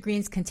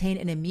Nutri-Greens contain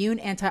an immune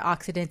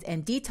antioxidant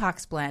and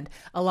detox blend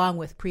along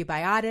with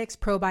prebiotics,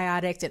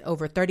 probiotics, and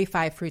over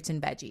 35 fruits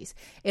and veggies.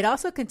 It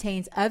also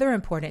contains other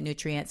important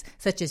nutrients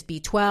such as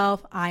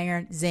B12,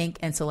 iron, zinc,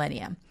 and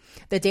selenium.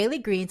 The Daily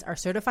Greens are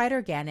certified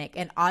organic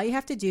and all you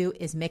have to do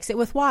is mix it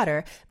with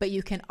water, but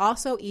you can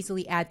also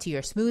easily add to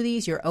your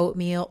smoothies, your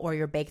oatmeal, or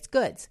your baked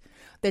goods.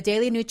 The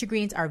Daily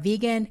Nutri-Greens are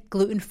vegan,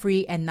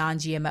 gluten-free, and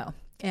non-GMO.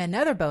 And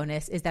another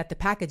bonus is that the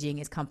packaging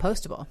is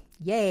compostable.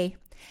 Yay!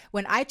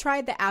 When I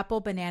tried the apple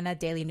banana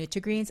Daily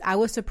Nutri-Greens, I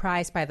was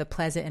surprised by the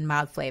pleasant and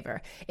mild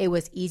flavor. It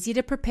was easy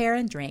to prepare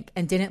and drink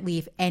and didn't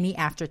leave any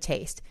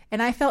aftertaste.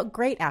 And I felt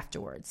great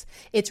afterwards.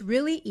 It's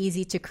really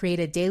easy to create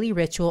a daily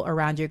ritual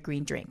around your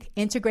green drink.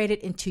 Integrate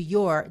it into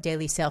your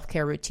daily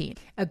self-care routine.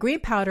 A green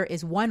powder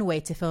is one way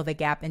to fill the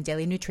gap in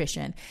daily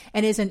nutrition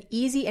and is an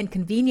easy and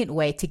convenient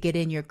way to get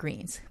in your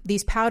greens.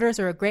 These powders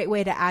are a great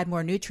way to add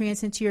more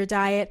nutrients into your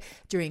diet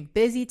during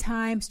busy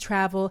times,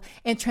 travel,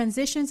 and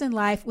transitions in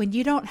life when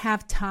you don't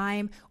have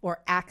time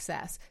or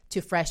access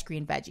to fresh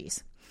green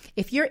veggies.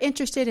 If you're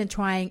interested in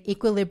trying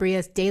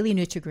Equilibria's Daily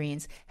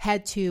Nutri-Greens,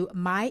 head to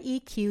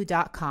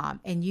myeq.com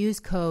and use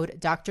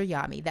code Dr.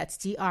 Yami, that's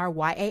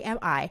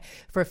DRYAMI,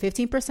 for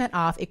 15%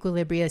 off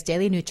Equilibria's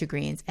Daily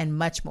Nutri-Greens and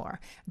much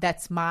more.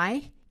 That's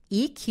myeq.com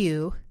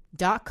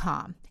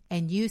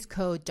and use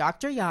code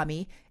Dr.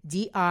 Yami,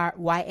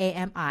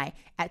 DRYAMI,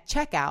 at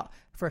checkout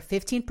for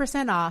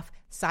 15% off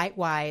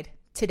site-wide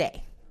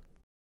today.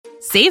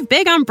 Save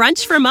big on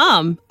brunch for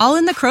mom, all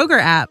in the Kroger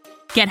app.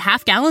 Get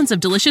half gallons of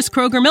delicious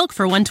Kroger milk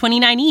for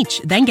 $1.29 each.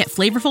 Then get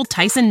flavorful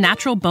Tyson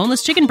natural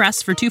boneless chicken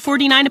breasts for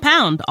 $2.49 a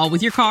pound, all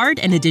with your card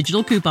and a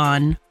digital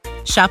coupon.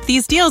 Shop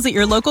these deals at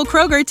your local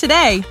Kroger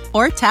today,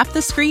 or tap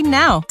the screen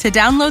now to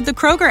download the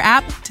Kroger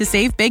app to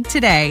save big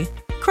today.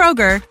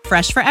 Kroger,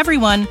 fresh for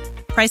everyone.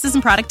 Prices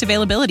and product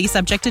availability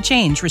subject to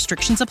change.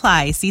 Restrictions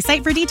apply. See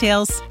site for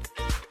details.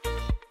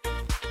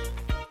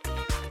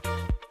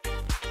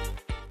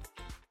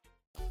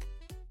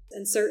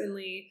 And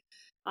certainly,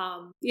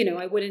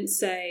 I wouldn't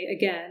say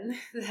again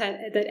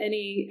that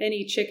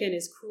any chicken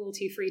is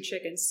cruelty-free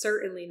chicken.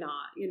 Certainly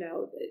not.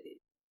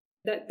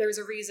 That there's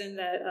a reason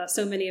that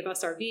so many of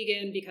us are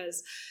vegan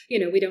because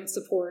we don't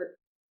support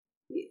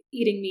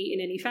eating meat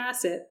in any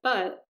facet.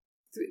 But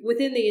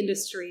within the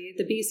industry,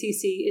 the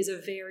BCC is a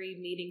very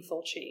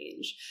meaningful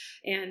change,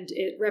 and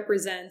it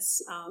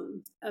represents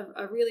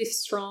a really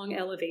strong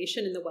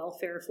elevation in the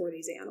welfare for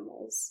these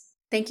animals.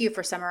 Thank you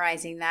for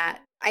summarizing that.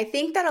 I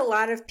think that a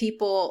lot of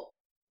people,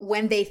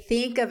 when they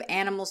think of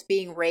animals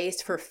being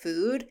raised for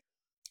food,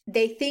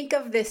 they think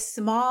of this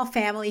small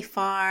family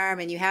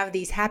farm and you have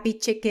these happy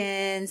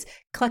chickens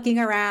clucking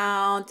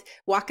around,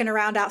 walking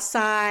around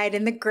outside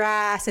in the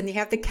grass, and you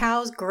have the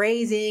cows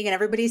grazing and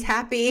everybody's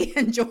happy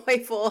and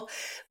joyful.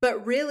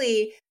 But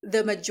really,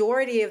 the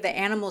majority of the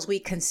animals we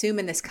consume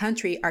in this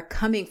country are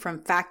coming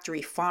from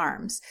factory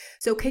farms.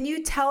 So can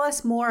you tell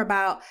us more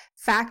about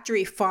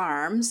factory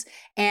farms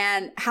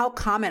and how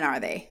common are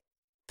they?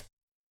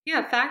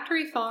 Yeah,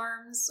 factory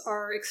farms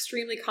are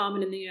extremely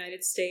common in the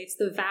United States.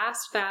 The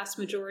vast, vast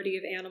majority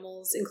of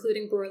animals,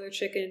 including broiler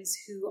chickens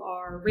who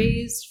are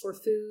raised for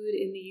food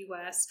in the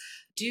U.S.,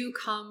 do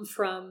come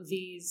from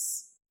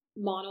these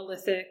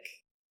monolithic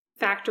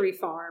factory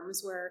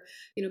farms where,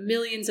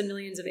 millions and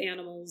millions of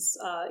animals,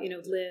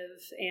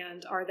 live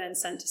and are then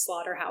sent to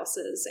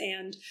slaughterhouses.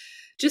 And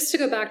just to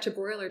go back to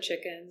broiler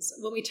chickens,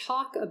 when we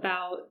talk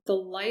about the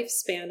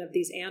lifespan of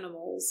these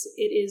animals,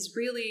 it is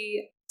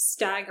really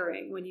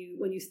staggering when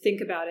you think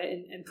about it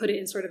and put it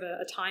in sort of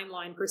a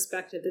timeline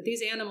perspective, that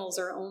these animals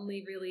are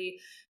only really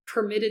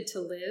permitted to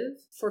live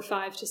for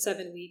 5 to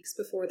 7 weeks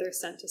before they're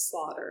sent to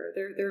slaughter.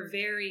 They're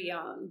very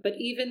young, but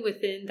even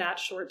within that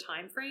short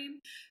time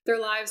frame,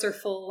 their lives are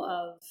full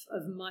of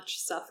much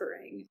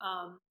suffering.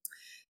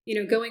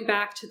 going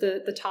back to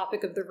the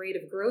topic of the rate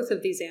of growth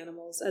of these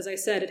animals, as I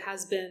said, it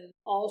has been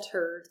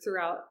altered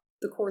throughout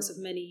the course of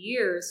many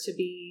years to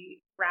be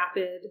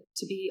rapid,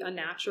 to be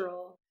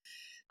unnatural.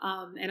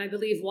 And I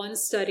believe one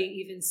study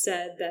even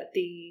said that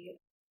the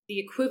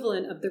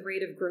equivalent of the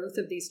rate of growth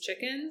of these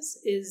chickens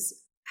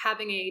is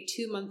having a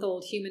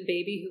 2-month-old human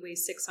baby who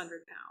weighs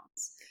 600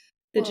 pounds.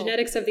 The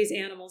genetics of these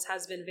animals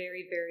has been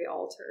very, very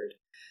altered.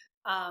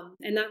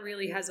 And that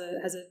really has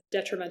a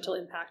detrimental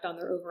impact on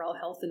their overall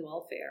health and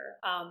welfare.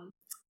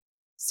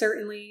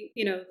 Certainly,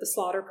 the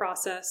slaughter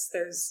process,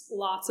 there's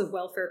lots of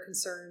welfare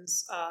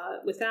concerns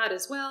with that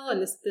as well.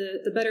 And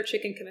the Better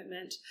Chicken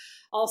Commitment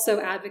also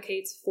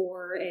advocates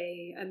for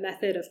a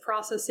method of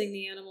processing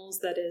the animals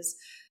that is,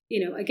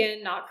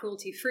 again, not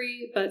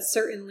cruelty-free, but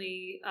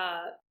certainly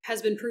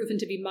has been proven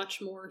to be much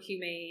more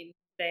humane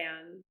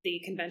than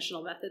the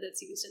conventional method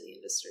that's used in the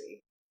industry.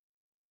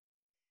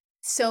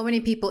 So many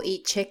people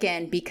eat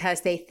chicken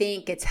because they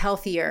think it's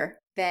healthier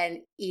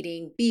than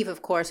eating beef.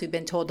 Of course, we've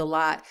been told a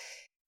lot,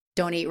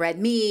 don't eat red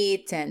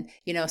meat and,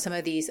 some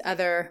of these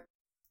other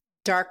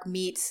dark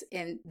meats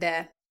in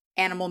the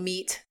animal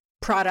meat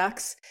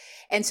products.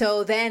 And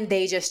so then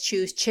they just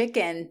choose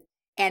chicken.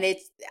 And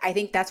I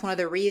think that's one of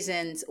the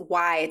reasons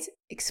why it's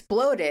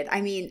exploded.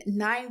 I mean,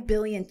 9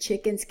 billion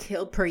chickens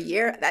killed per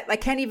year. I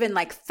can't even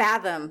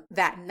fathom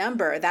that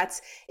number.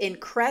 That's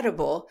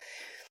incredible.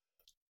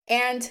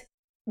 And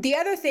the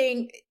other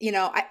thing,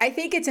 I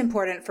think it's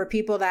important for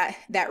people that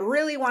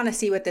really want to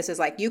see what this is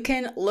like. You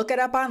can look it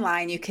up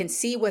online. You can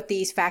see what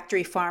these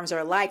factory farms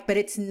are like, but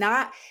it's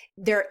not,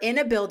 they're in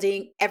a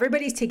building.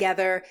 Everybody's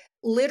together,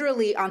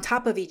 literally on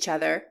top of each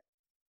other.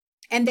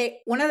 And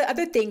one of the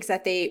other things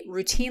that they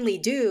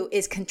routinely do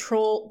is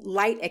control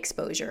light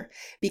exposure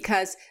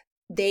because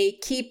they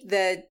keep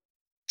the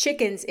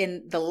chickens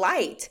in the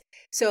light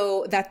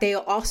so that they'll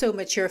also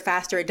mature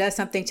faster. It does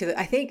something to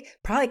I think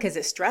probably because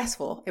it's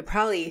stressful. It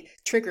probably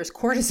triggers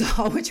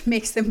cortisol, which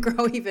makes them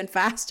grow even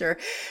faster.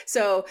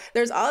 So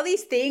there's all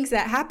these things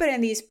that happen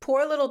in these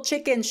poor little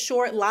chickens'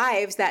 short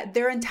lives that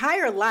their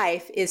entire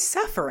life is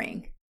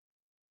suffering.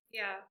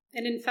 Yeah.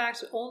 And in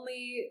fact,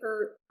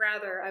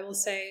 I will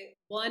say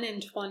 1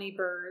 in 20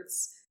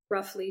 birds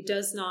roughly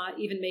does not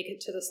even make it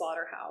to the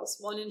slaughterhouse.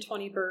 1 in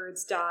 20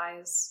 birds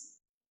dies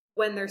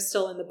when they're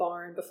still in the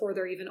barn before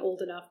they're even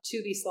old enough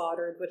to be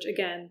slaughtered, which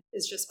again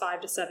is just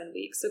 5 to 7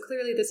 weeks. So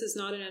clearly this is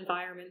not an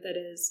environment that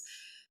is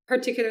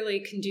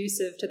particularly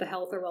conducive to the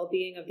health or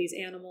well-being of these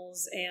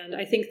animals. And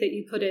I think that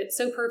you put it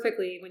so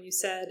perfectly when you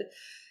said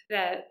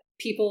that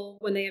people,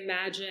 when they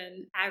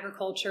imagine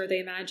agriculture, they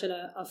imagine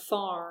a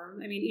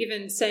farm. I mean,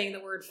 even saying the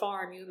word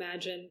farm, you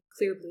imagine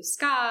clear blue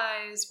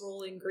skies,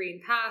 rolling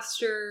green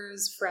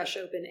pastures, fresh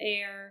open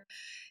air.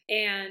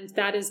 And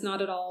that is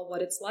not at all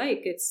what it's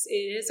like. It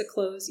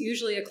is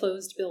usually a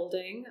closed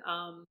building.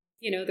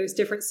 There's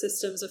different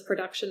systems of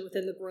production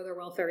within the broiler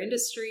welfare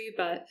industry,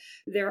 but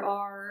there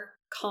are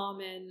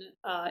common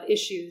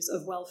issues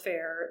of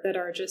welfare that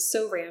are just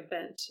so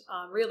rampant,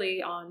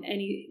 really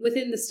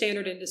within the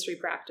standard industry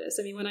practice.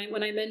 I mean,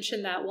 when I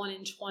mentioned that 1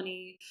 in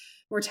 20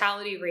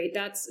 mortality rate,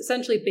 that's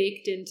essentially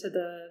baked into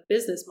the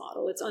business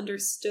model. It's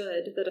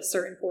understood that a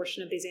certain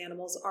portion of these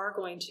animals are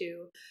going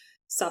to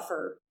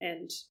suffer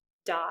and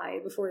die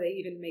before they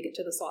even make it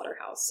to the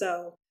slaughterhouse.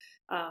 So,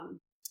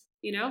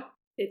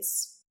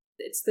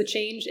 it's the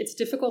change. It's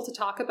difficult to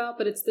talk about,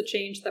 but it's the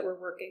change that we're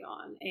working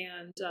on.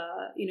 And,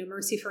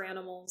 Mercy for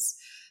Animals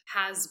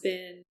has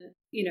been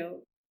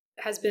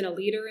a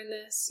leader in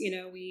this.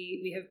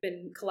 We have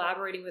been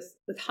collaborating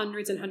with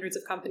hundreds and hundreds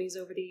of companies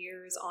over the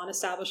years on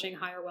establishing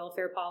higher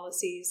welfare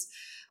policies,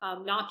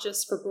 not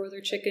just for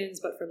broiler chickens,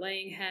 but for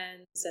laying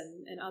hens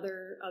and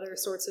other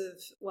sorts of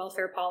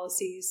welfare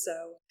policies.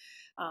 So,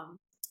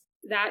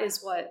 that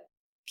is what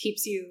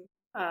keeps you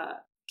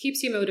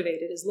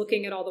motivated, is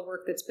looking at all the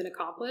work that's been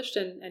accomplished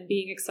and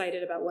being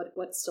excited about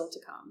what's still to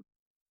come.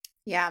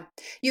 Yeah.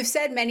 You've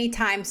said many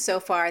times so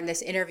far in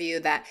this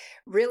interview that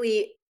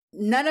really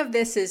none of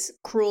this is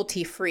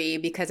cruelty free,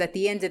 because at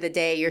the end of the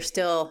day, you're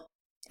still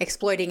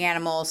exploiting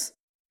animals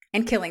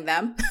and killing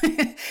them.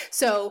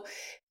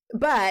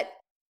 But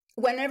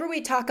whenever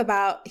we talk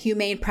about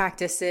humane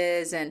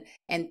practices and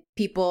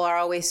people are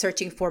always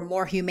searching for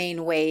more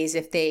humane ways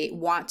if they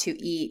want to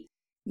eat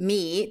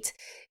meat,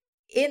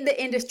 in the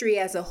industry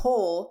as a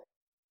whole,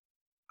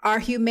 are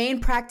humane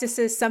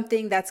practices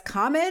something that's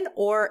common,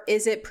 or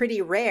is it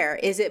pretty rare?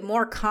 Is it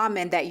more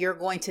common that you're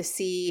going to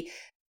see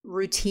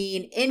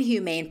routine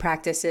inhumane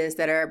practices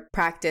that are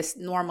practiced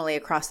normally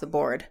across the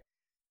board?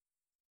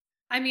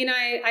 I mean,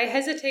 I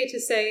hesitate to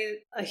say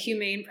a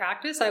humane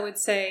practice. I would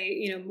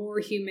say, more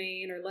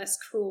humane or less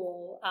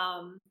cruel.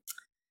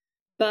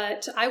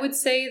 But I would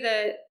say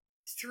that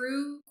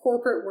through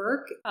corporate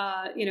work,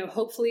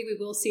 hopefully we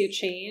will see a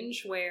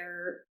change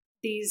where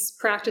these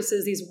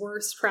practices, these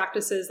worst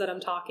practices that I'm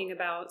talking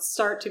about,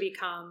 start to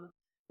become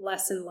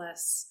less and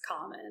less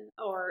common,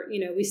 or,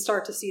 we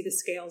start to see the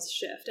scales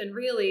shift. And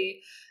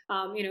really,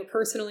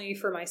 personally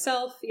for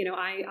myself,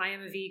 I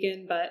am a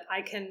vegan, but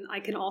I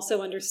can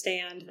also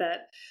understand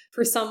that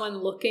for someone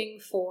looking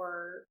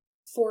for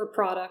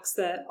products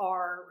that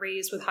are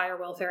raised with higher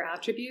welfare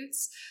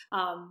attributes,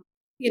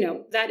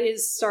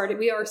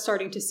 we are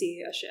starting to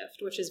see a shift,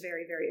 which is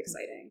very, very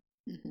exciting.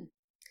 Mm-hmm.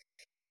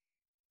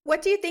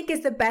 What do you think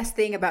is the best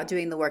thing about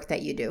doing the work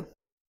that you do?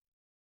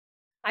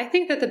 I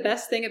think that the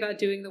best thing about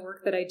doing the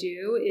work that I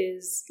do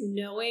is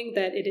knowing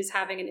that it is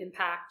having an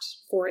impact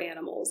for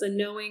animals, and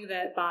knowing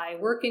that by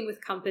working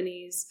with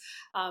companies,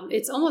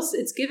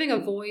 it's giving a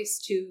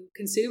voice to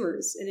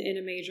consumers in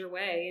a major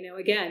way.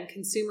 Again,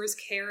 consumers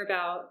care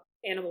about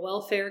animal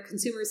welfare.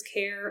 Consumers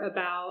care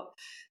about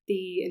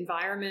the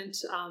environment.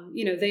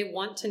 They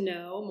want to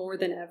know more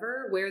than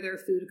ever where their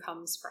food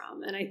comes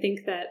from. And I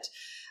think that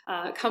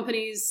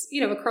companies,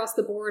 across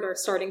the board are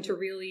starting to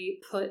really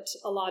put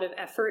a lot of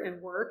effort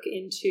and work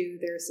into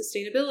their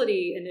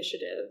sustainability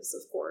initiatives,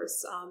 of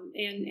course,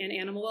 and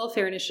animal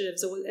welfare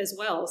initiatives as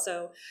well.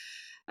 So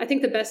I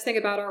think the best thing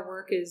about our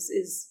work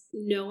is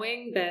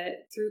knowing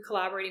that through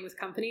collaborating with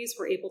companies,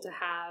 we're able to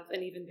have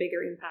an even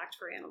bigger impact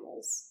for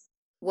animals.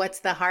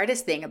 What's the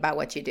hardest thing about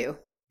what you do?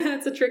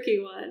 That's a tricky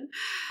one.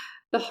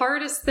 The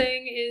hardest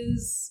thing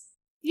is,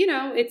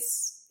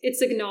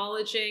 it's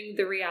acknowledging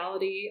the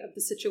reality of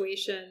the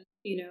situation,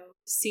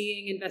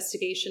 seeing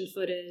investigation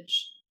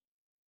footage,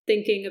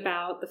 thinking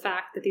about the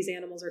fact that these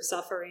animals are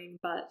suffering.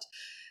 But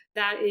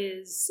that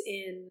is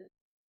in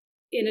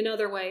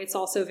another way, it's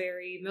also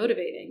very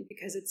motivating,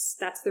 because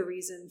that's the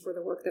reason for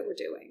the work that we're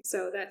doing.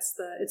 So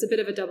it's a bit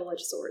of a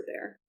double-edged sword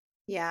there.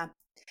 Yeah.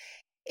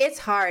 It's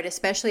hard,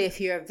 especially if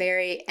you're a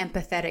very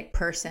empathetic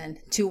person,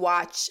 to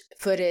watch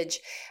footage.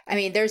 I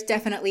mean, there's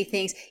definitely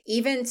things,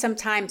 even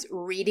sometimes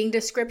reading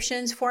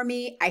descriptions for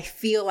me, I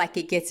feel like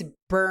it gets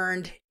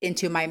burned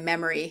into my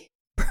memory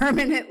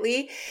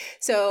permanently.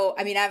 So,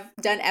 I mean, I've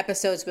done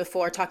episodes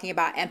before talking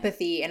about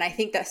empathy, and I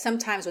think that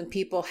sometimes when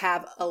people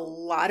have a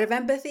lot of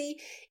empathy,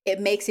 it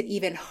makes it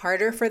even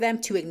harder for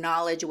them to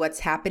acknowledge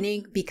what's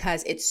happening,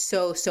 because it's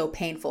so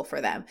painful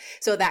for them.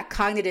 So that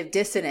cognitive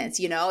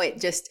dissonance,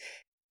 it just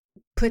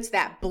puts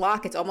that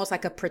block. It's almost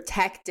like a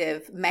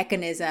protective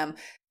mechanism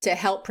to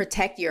help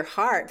protect your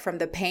heart from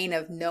the pain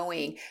of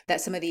knowing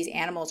that some of these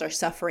animals are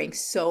suffering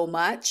so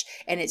much,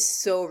 and it's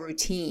so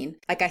routine.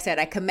 Like I said,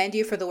 I commend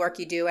you for the work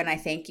you do, and I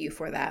thank you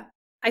for that.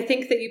 I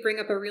think that you bring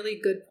up a really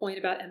good point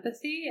about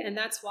empathy, and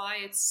that's why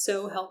it's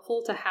so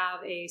helpful to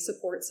have a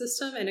support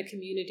system and a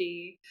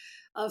community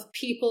of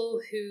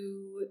people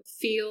who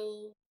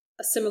feel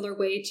a similar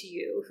way to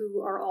you,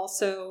 who are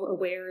also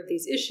aware of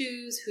these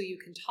issues, who you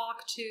can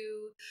talk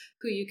to,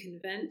 who you can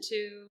vent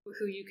to,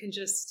 who you can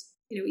just,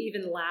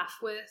 even laugh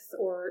with,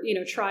 or,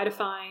 try to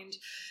find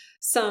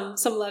some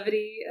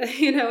levity,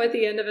 at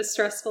the end of a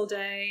stressful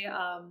day.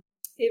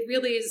 It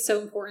really is so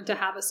important to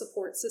have a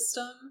support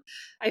system.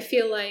 I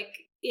feel like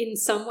in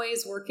some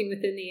ways, working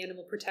within the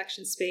animal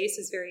protection space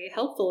is very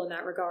helpful in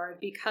that regard,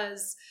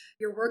 because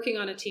you're working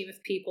on a team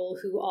of people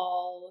who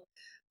all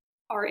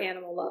are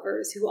animal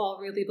lovers, who all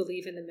really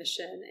believe in the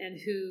mission, and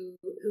who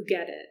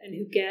get it, and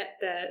who get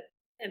that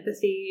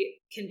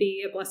empathy can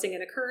be a blessing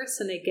and a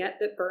curse, and they get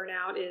that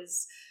burnout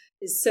is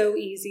so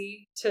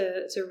easy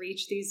to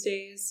reach these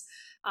days.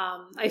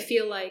 I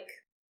feel like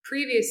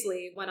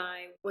previously, when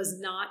I was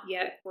not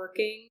yet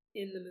working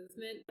in the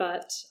movement,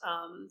 but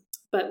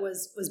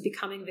was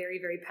becoming very,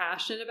 very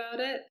passionate about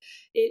it,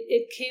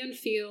 it can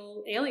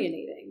feel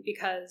alienating,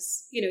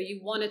 because, you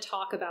want to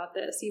talk about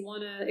this, you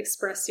want to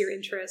express your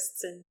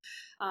interests. And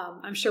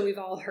I'm sure we've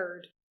all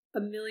heard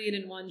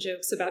 1,000,001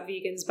 jokes about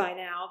vegans by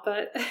now,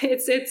 but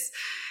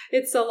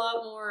it's a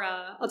lot more,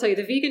 I'll tell you,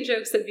 the vegan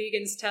jokes that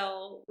vegans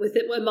tell with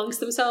it amongst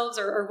themselves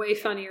are way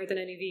funnier than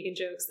any vegan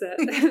jokes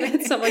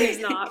that someone who's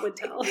not would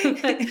tell.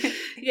 But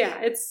yeah,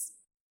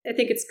 I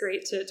think it's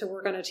great to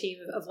work on a team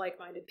of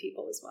like-minded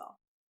people as well.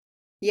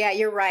 Yeah,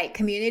 you're right.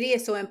 Community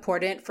is so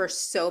important for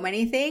so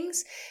many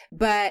things,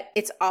 but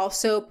it's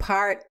also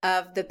part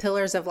of the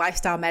pillars of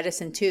lifestyle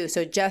medicine too.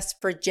 So just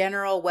for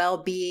general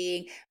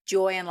well-being,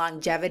 joy, and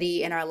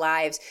longevity in our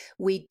lives,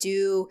 we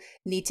do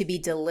need to be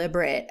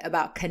deliberate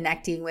about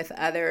connecting with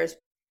others,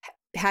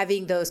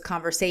 having those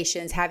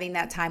conversations, having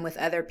that time with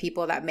other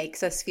people that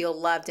makes us feel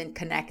loved and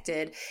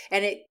connected.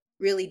 And it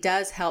really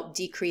does help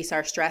decrease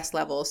our stress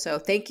levels. So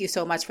thank you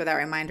so much for that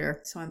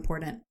reminder. So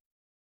important.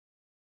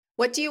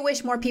 What do you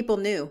wish more people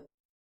knew?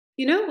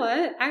 You know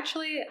what?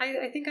 Actually,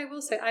 I think I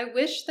will say, I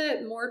wish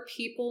that more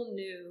people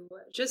knew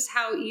just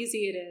how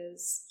easy it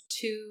is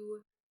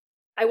to,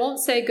 I won't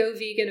say go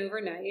vegan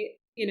overnight,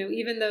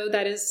 even though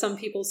that is some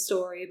people's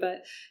story, but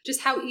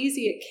just how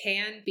easy it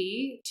can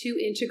be to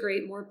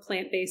integrate more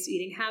plant-based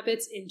eating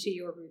habits into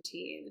your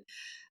routine.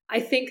 I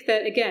think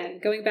that,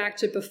 again, going back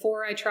to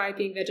before I tried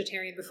being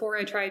vegetarian, before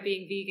I tried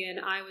being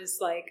vegan, I was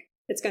like,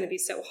 it's going to be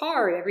so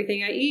hard.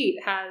 Everything I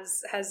eat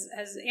has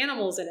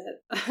animals in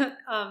it.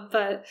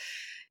 But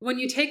when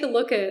you take a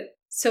look at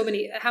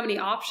how many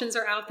options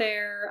are out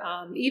there,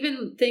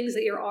 even things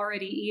that you're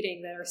already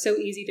eating that are so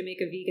easy to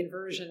make a vegan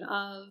version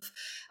of.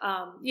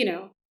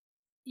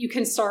 You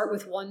can start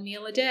with one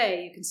meal a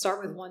day, you can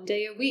start with one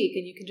day a week,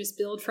 and you can just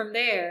build from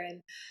there.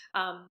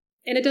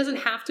 And it doesn't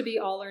have to be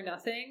all or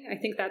nothing. I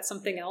think that's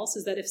something else,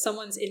 is that if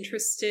someone's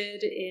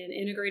interested in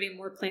integrating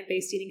more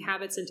plant-based eating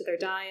habits into their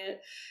diet,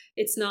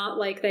 it's not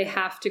like they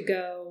have to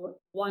go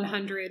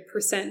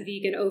 100%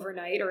 vegan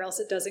overnight or else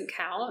it doesn't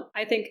count.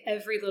 I think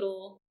every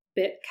little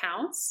bit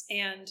counts,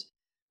 and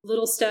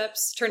little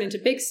steps turn into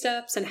big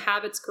steps, and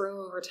habits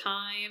grow over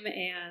time.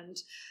 And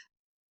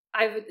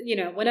I would,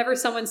 whenever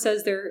someone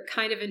says they're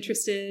kind of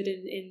interested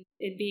in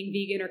being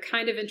vegan, or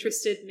kind of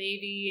interested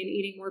maybe in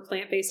eating more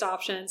plant-based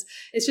options,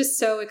 it's just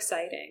so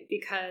exciting,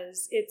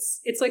 because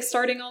it's like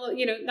starting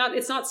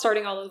it's not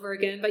starting all over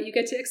again, but you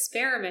get to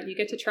experiment, you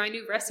get to try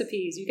new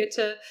recipes, you get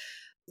to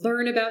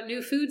learn about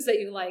new foods that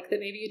you like that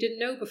maybe you didn't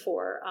know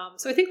before.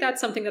 So I think that's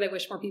something that I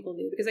wish more people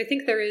knew, because I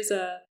think there is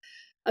a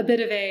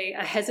bit of a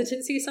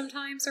hesitancy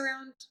sometimes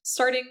around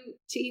starting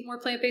to eat more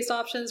plant-based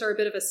options, or a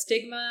bit of a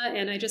stigma.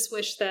 And I just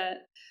wish that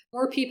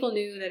more people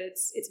knew that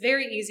it's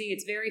very easy,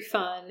 it's very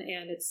fun,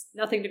 and it's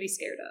nothing to be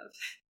scared of.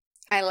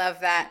 I love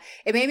that.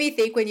 It made me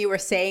think when you were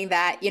saying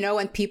that,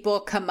 when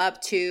people come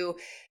up to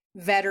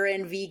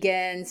veteran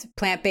vegans,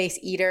 plant-based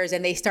eaters,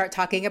 and they start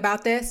talking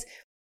about this,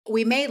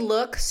 we may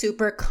look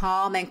super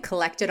calm and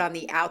collected on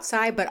the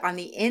outside, but on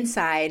the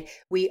inside,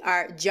 we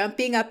are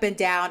jumping up and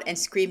down and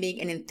screaming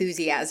in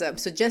enthusiasm.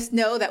 So just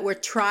know that we're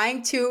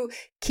trying to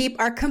keep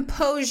our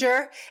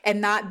composure and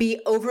not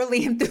be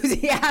overly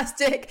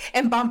enthusiastic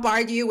and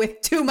bombard you with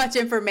too much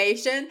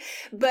information.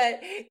 But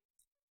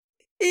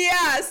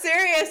yeah,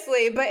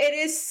 seriously. But it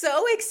is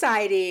so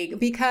exciting,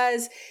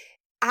 because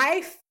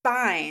I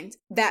find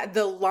that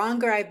the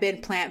longer I've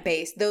been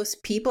plant-based, those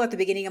people at the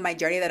beginning of my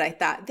journey that I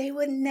thought they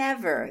would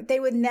never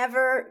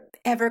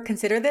ever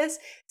consider this,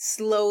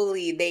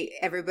 slowly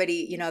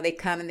everybody, they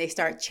come and they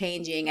start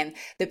changing. And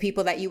the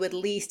people that you would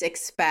least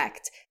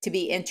expect to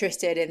be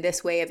interested in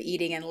this way of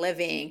eating and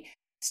living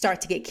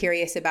start to get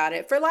curious about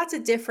it for lots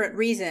of different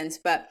reasons.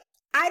 But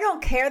I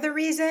don't care the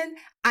reason.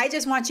 I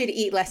just want you to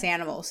eat less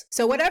animals.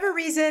 So whatever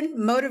reason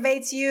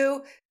motivates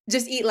you,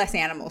 just eat less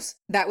animals.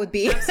 That would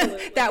be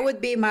that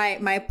would be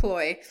my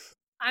ploy.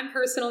 I'm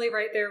personally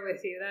right there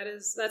with you.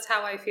 That's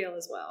how I feel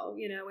as well.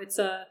 It's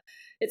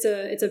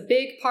a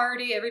big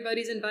party.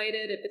 Everybody's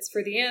invited. If it's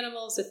for the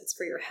animals, if it's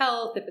for your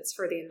health, if it's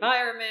for the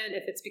environment,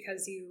 if it's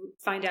because you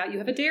find out you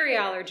have a dairy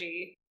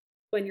allergy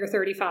when you're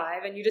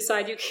 35 and you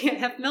decide you can't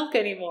have milk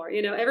anymore.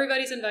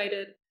 Everybody's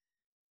invited.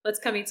 Let's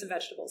come eat some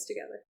vegetables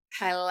together.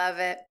 I love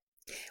it.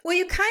 Well,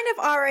 you kind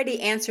of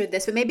already answered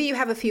this, but maybe you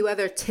have a few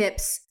other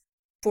tips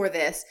for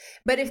this.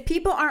 But if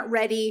people aren't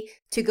ready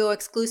to go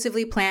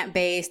exclusively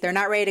plant-based, they're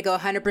not ready to go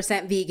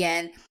 100%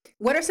 vegan,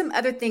 what are some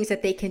other things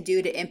that they can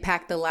do to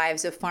impact the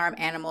lives of farm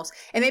animals?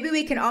 And maybe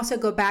we can also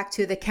go back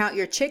to the Count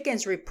Your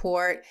Chickens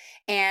report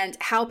and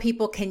how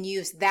people can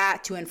use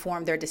that to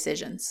inform their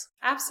decisions.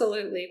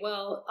 Absolutely.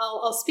 Well,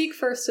 I'll speak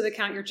first to the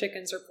Count Your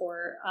Chickens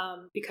report,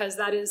 because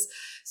that is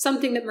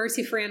something that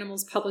Mercy for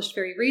Animals published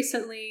very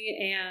recently.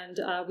 And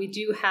we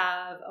do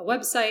have a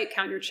website,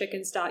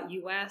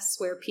 countyourchickens.us,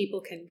 where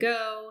people can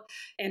go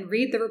and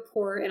read the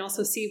report and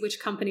also see which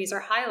companies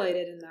are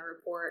highlighted in that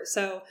report.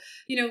 So,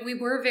 we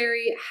were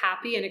very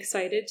happy and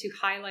excited to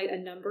highlight a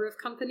number of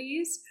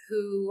companies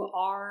who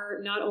are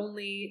not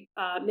only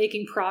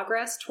making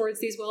progress towards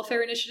these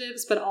welfare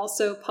initiatives, but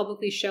also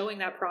publicly showing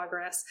that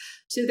progress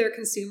to their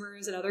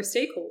consumers and other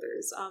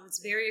stakeholders.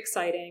 It's very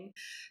exciting.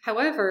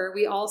 However,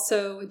 we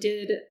also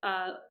did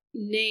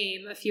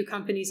name a few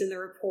companies in the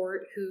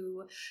report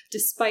who,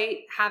 despite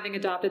having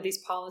adopted these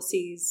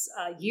policies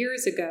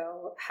years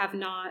ago, have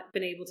not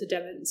been able to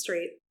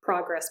demonstrate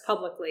progress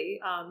publicly.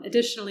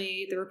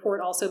 Additionally, the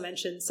report also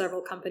mentioned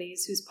several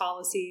companies whose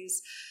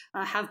policies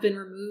have been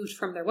removed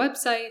from their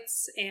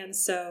websites, and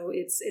so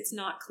it's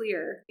not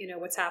clear,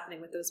 what's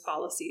happening with those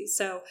policies.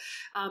 So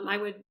I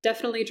would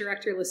definitely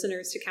direct your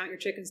listeners to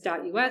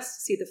countyourchickens.us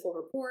to see the full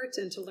report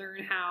and to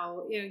learn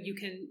how you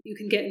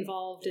can get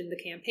involved in the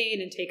campaign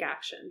and take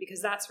action,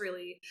 because that's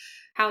really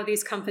how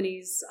these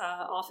companies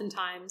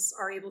oftentimes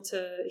are able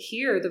to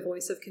hear the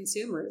voice of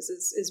consumers,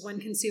 is when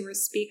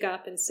consumers speak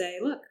up and say,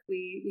 look,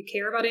 we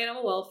care about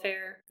animal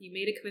welfare. You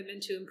made a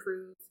commitment to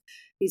improve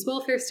these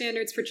welfare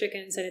standards for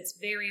chickens, and it's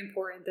very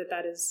important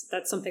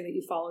that's something that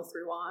you follow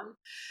through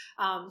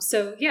on.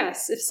 So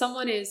yes, if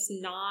someone is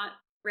not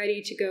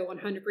ready to go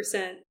 100%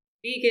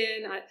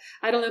 vegan,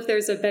 I don't know if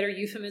there's a better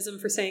euphemism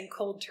for saying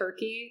cold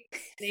turkey,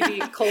 maybe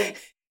cold tofu.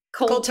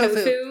 Cold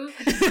tofu.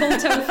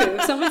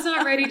 If someone's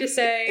not ready to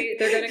say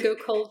they're going to go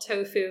cold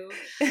tofu.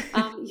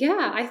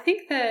 I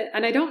think that,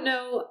 and I don't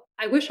know,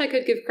 I wish I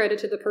could give credit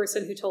to the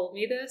person who told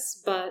me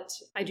this, but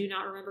I do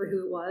not remember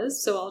who it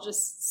was. So I'll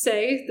just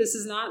say this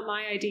is not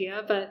my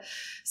idea, but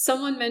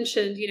someone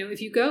mentioned, if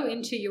you go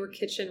into your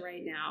kitchen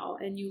right now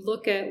and you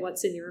look at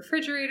what's in your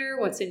refrigerator,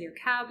 what's in your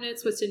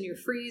cabinets, what's in your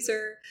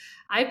freezer,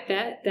 I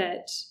bet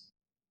that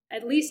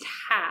at least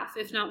half,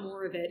 if not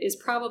more of it, is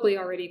probably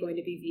already going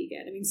to be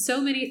vegan. I mean,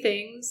 so many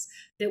things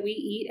that we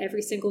eat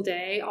every single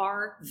day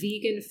are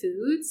vegan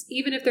foods,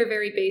 even if they're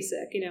very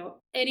basic.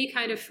 Any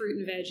kind of fruit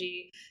and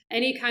veggie,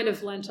 any kind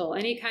of lentil,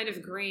 any kind of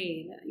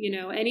grain,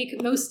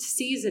 most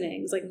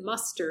seasonings like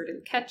mustard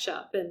and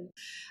ketchup, and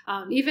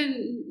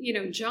even,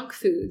 junk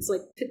foods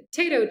like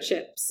potato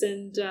chips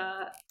and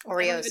Oreos.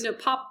 I don't even know,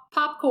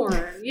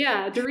 popcorn.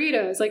 Yeah,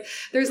 Doritos. Like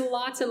there's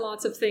lots and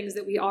lots of things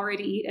that we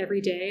already eat every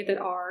day that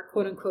are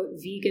quote unquote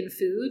vegan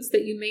foods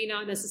that you may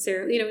not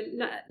necessarily,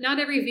 not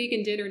every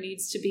vegan dinner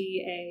needs to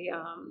be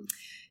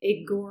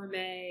a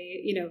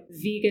gourmet,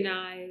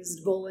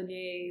 veganized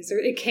bolognese, or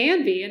it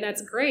can be, and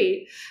that's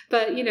great.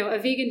 But, a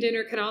vegan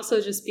dinner can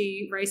also just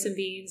be rice and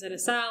beans and a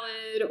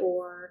salad,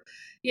 or,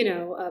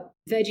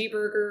 veggie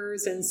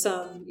burgers and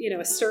some,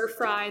 a stir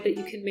fry that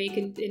you can make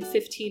in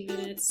 15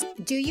 minutes.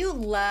 Do you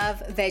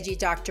love Veggie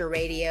Doctor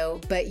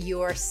Radio, but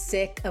you're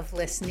sick of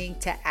listening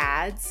to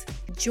ads?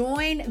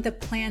 Join the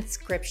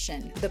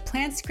Planscription. The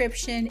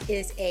Planscription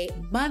is a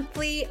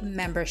monthly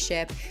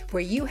membership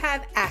where you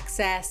have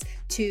access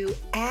to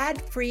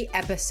ad-free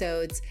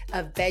episodes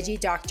of Veggie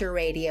Doctor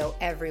Radio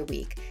every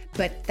week.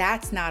 But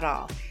that's not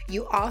all.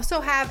 You also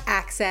have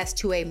access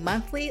to a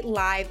monthly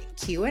live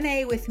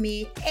Q&A with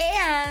me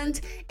and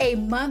a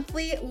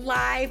monthly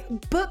live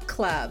book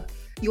club.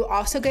 You'll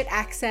also get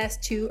access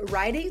to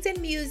writings and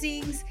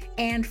musings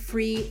and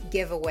free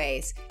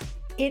giveaways.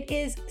 It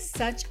is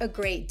such a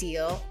great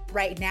deal.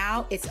 Right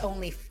now, it's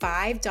only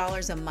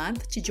 $5 a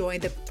month to join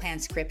the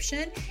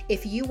Planscription.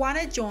 If you want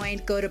to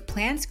join, go to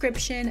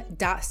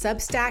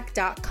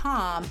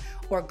planscription.substack.com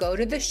or go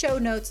to the show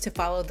notes to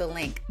follow the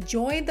link.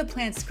 Join the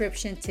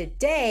Planscription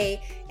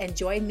today and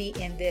join me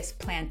in this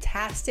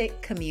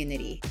plantastic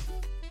community.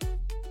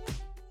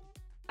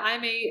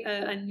 I'm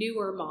a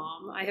newer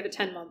mom. I have a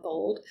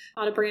 10-month-old,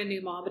 not a brand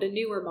new mom, but a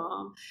newer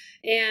mom.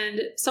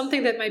 And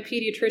something that my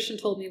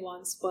pediatrician told me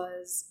once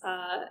was,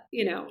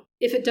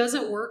 if it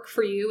doesn't work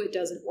for you, it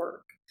doesn't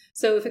work.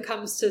 So if it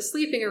comes to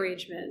sleeping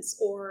arrangements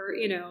or,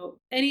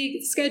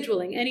 any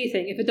scheduling,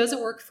 anything, if it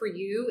doesn't work for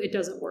you, it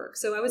doesn't work.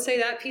 So I would say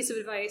that piece of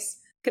advice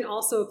can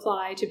also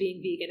apply to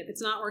being vegan. If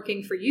it's not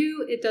working for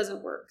you, it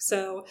doesn't work.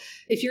 So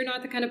if you're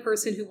not the kind of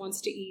person who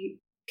wants to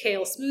eat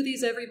kale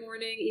smoothies every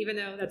morning, even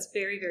though that's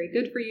very, very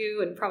good for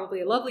you and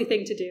probably a lovely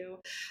thing to do,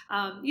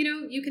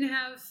 you can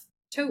have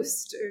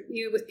toast or,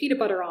 with peanut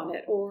butter on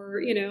it,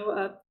 or,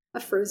 a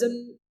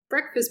frozen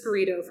breakfast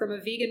burrito from a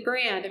vegan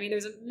brand. I mean,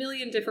 there's a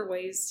million different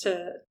ways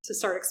to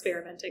start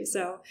experimenting.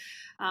 So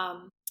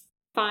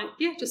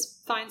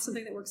just find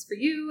something that works for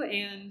you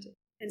and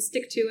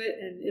stick to it,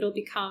 and it'll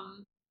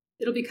become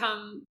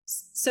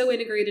so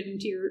integrated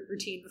into your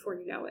routine before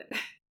you know it.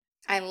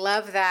 I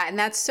love that. And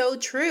that's so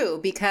true,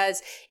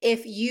 because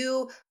if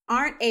you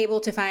aren't able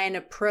to find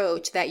an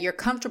approach that you're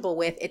comfortable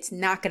with, it's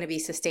not going to be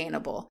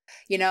sustainable.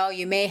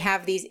 You may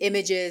have these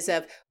images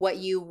of what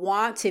you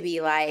want to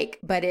be like,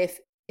 but if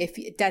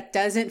that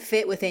doesn't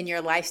fit within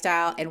your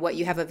lifestyle and what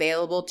you have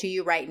available to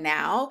you right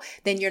now,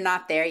 then you're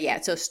not there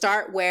yet. So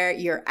start where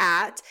you're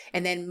at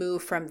and then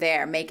move from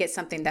there. Make it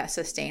something that's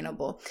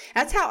sustainable.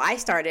 That's how I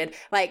started.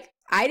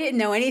 I didn't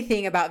know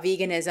anything about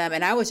veganism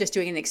and I was just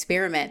doing an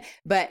experiment,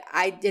 but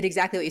I did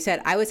exactly what you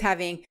said. I was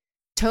having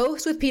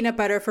toast with peanut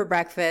butter for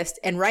breakfast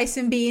and rice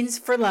and beans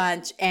for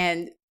lunch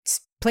and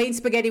plain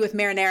spaghetti with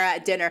marinara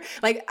at dinner.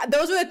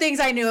 Those were the things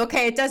I knew.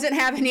 Okay, it doesn't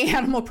have any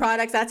animal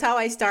products. That's how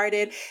I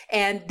started.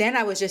 And then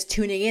I was just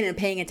tuning in and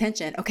paying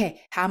attention. Okay,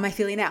 how am I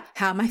feeling now?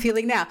 How am I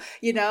feeling now?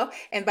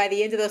 And by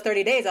the end of those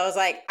 30 days, I was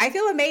like, I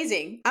feel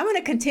amazing. I'm going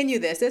to continue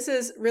this. This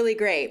is really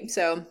great.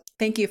 So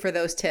thank you for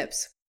those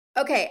tips.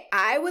 Okay,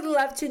 I would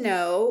love to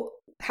know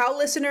how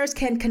listeners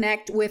can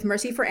connect with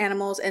Mercy for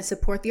Animals and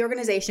support the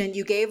organization.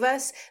 You gave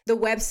us the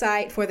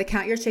website for the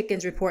Count Your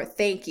Chickens report.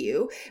 Thank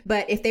you.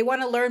 But if they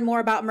want to learn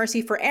more about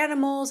Mercy for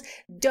Animals,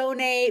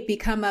 donate,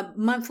 become a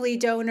monthly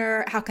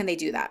donor, how can they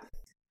do that?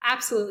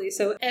 Absolutely.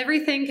 So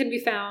everything can be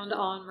found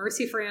on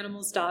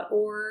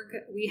mercyforanimals.org.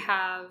 We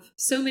have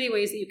so many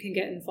ways that you can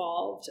get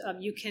involved.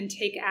 You can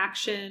take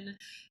action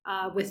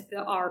with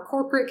our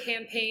corporate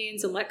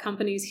campaigns and let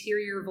companies hear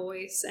your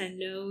voice and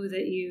know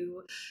that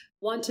you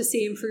want to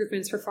see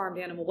improvements for farmed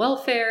animal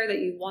welfare, that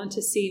you want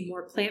to see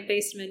more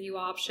plant-based menu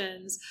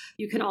options.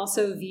 You can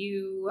also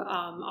view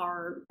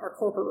our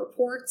corporate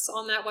reports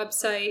on that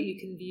website. You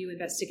can view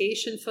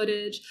investigation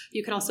footage.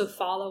 You can also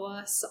follow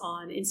us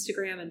on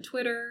Instagram and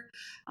Twitter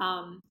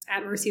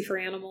at Mercy for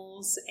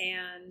Animals.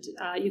 And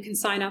you can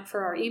sign up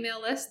for our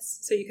email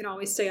lists so you can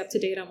always stay up to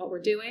date on what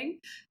we're doing.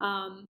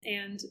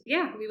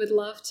 We would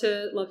love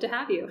to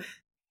have you.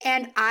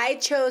 And I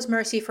chose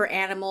Mercy for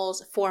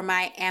Animals for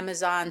my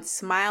Amazon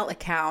Smile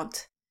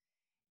account.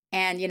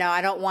 And,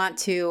 I don't want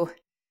to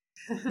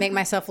make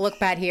myself look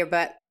bad here,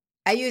 but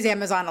I use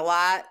Amazon a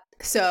lot.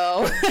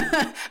 So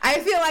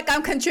I feel like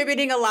I'm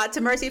contributing a lot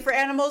to Mercy for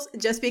Animals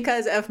just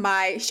because of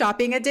my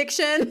shopping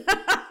addiction.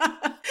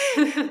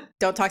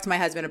 Don't talk to my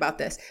husband about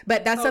this.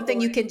 But that's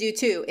something you can do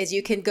too, is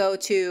you can go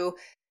to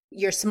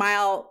your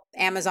Smile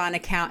Amazon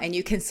account, and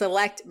you can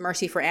select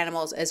Mercy for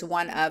Animals as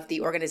one of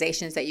the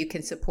organizations that you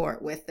can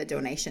support with the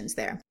donations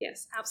there.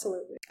 Yes,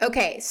 absolutely.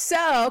 Okay,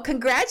 so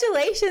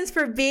congratulations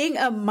for being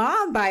a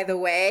mom, by the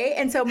way.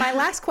 And so my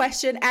last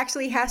question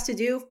actually has to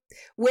do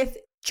with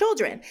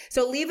children.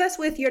 So leave us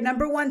with your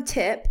number one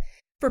tip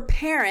for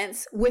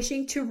parents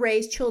wishing to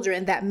raise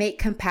children that make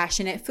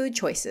compassionate food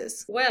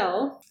choices.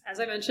 Well, as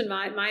I mentioned,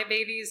 my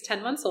baby is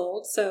 10 months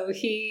old, so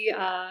he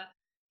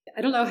I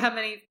don't know how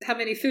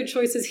many food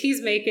choices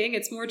he's making.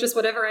 It's more just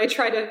whatever I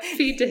try to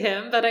feed to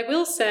him. But I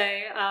will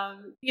say,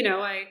 I'm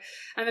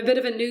a bit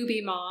of a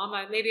newbie mom.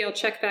 Maybe I'll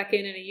check back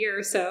in a year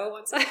or so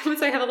once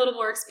I have a little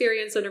more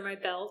experience under my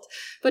belt.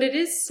 But it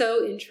is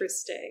so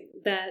interesting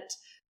that,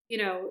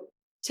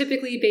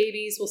 typically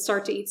babies will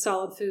start to eat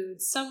solid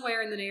foods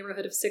somewhere in the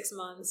neighborhood of 6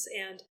 months.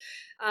 And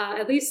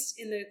at least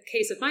in the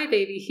case of my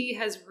baby, he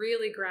has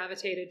really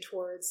gravitated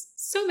towards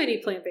so many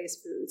plant-based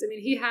foods. I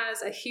mean, he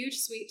has a huge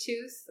sweet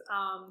tooth.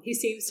 He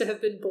seems to have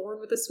been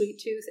born with a sweet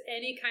tooth.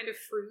 Any kind of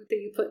fruit that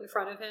you put in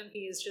front of him,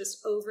 he is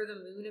just over the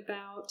moon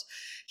about.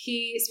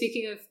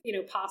 Speaking of,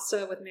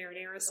 pasta with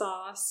marinara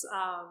sauce,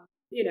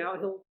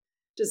 he'll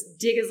just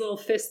dig his little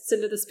fists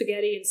into the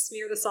spaghetti and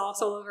smear the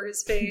sauce all over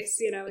his face.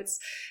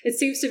 It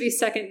seems to be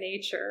second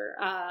nature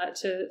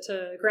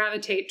to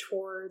gravitate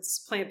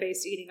towards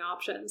plant-based eating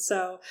options.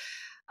 So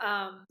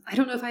I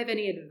don't know if I have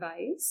any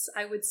advice.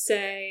 I would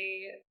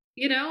say,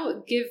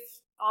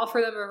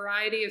 offer them a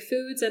variety of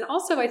foods. And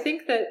also I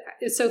think that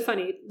it's so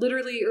funny.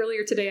 Literally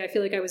earlier today, I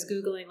feel like I was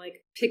Googling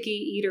like picky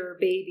eater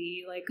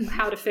baby, like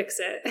how to fix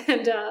it.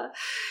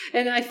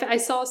 And I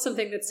saw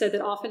something that said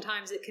that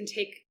oftentimes it can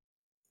take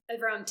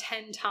around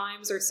 10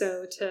 times or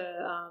so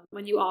to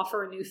when you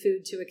offer a new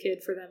food to a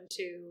kid for them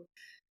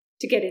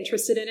to get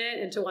interested in it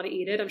and to want to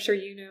eat it. I'm sure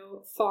you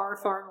know far,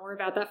 far more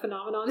about that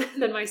phenomenon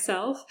than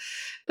myself,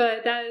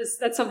 but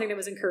that's something that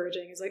was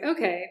encouraging. It's like,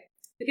 okay,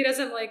 if he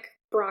doesn't like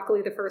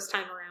broccoli the first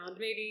time around,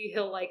 maybe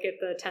he'll like it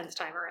the 10th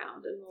time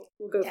around, and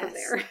we'll go from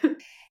there.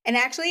 And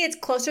actually it's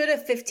closer to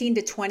 15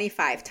 to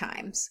 25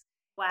 times.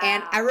 Wow.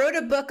 And I wrote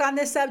a book on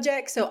this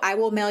subject, so I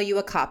will mail you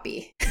a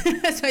copy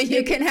so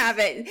you can have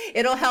it.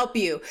 It'll help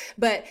you.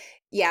 But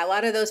yeah, a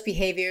lot of those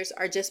behaviors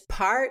are just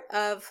part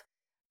of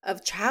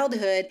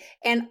childhood,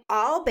 and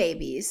all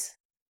babies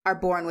are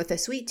born with a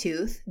sweet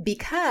tooth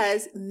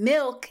because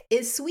milk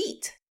is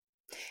sweet.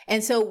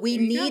 And so we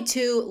need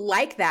to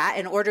like that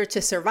in order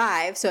to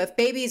survive. So if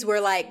babies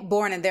were like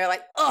born and they're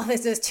like, oh,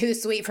 this is too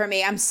sweet for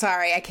me, I'm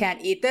sorry, I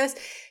can't eat this,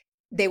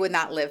 they would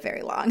not live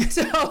very long.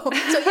 So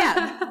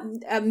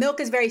yeah, milk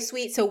is very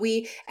sweet. So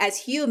we, as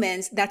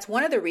humans, that's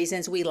one of the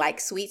reasons we like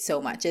sweets so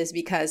much, is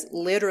because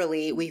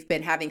literally we've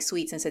been having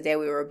sweets since the day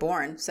we were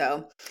born.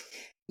 So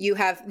you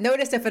have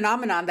noticed a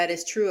phenomenon that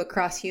is true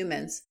across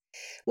humans.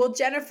 Well,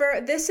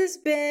 Jennifer, this has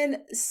been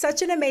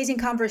such an amazing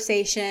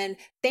conversation.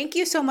 Thank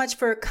you so much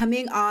for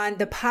coming on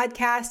the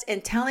podcast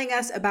and telling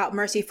us about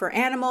Mercy for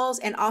Animals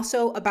and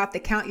also about the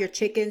Count Your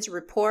Chickens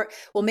report.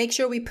 We'll make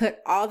sure we put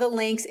all the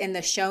links in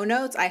the show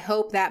notes. I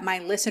hope that my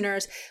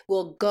listeners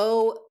will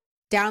go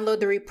download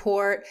the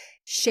report,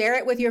 share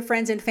it with your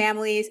friends and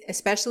families,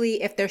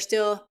 especially if they're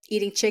still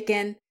eating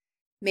chicken.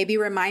 Maybe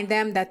remind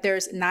them that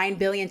there's 9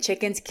 billion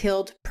chickens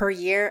killed per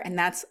year, and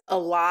that's a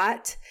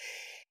lot.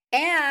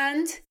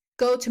 And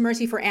go to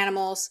Mercy for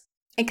Animals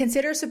and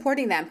consider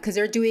supporting them because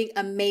they're doing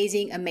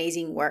amazing,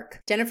 amazing work.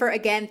 Jennifer,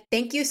 again,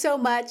 thank you so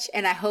much.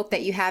 And I hope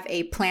that you have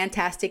a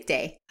plantastic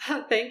day.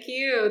 Thank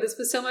you. This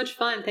was so much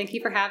fun. Thank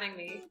you for having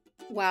me.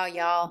 Wow,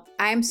 y'all.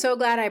 I'm so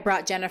glad I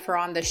brought Jennifer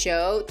on the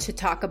show to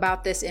talk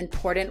about this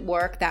important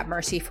work that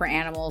Mercy for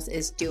Animals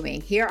is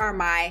doing. Here are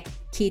my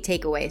key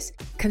takeaways.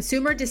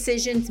 Consumer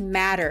decisions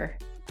matter.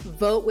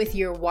 Vote with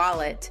your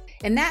wallet.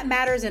 And that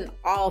matters in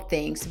all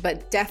things,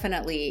 but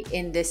definitely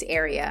in this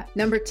area.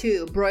 Number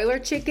 2, broiler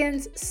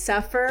chickens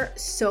suffer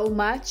so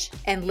much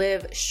and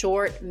live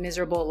short,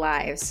 miserable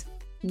lives.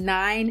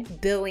 9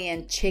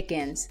 billion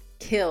chickens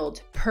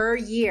killed per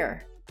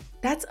year.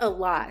 That's a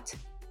lot.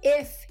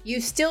 If you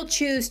still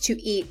choose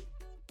to eat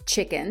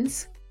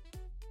chickens,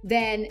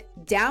 then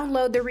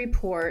download the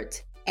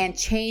report and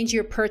change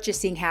your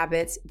purchasing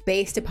habits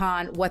based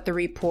upon what the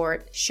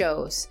report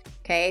shows.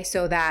 Okay,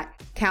 so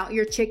that Count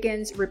Your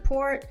Chickens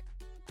report,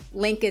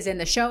 link is in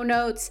the show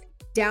notes.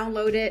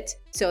 Download it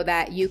so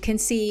that you can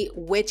see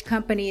which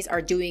companies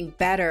are doing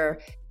better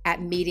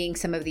at meeting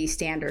some of these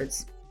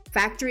standards.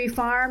 Factory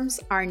farms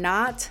are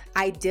not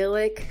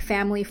idyllic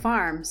family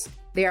farms.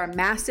 They are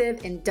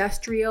massive,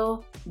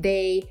 industrial.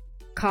 They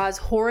cause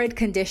horrid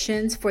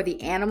conditions for the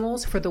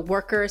animals, for the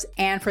workers,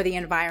 and for the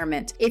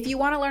environment. If you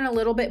want to learn a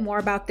little bit more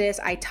about this,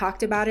 I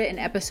talked about it in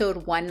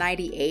episode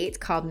 198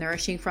 called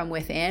Nourishing from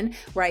Within,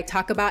 where I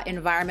talk about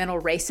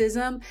environmental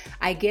racism.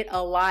 I get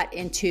a lot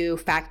into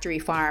factory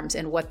farms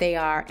and what they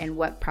are and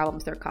what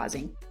problems they're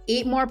causing.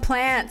 Eat more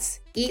plants,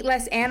 eat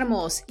less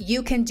animals.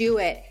 You can do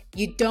it.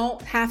 You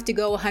don't have to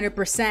go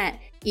 100%.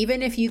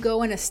 Even if you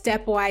go in a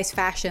stepwise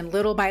fashion,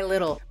 little by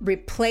little,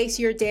 replace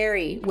your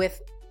dairy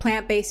with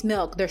plant-based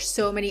milk. There's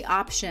so many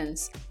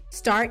options.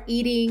 Start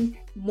eating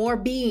more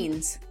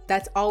beans.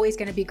 that's always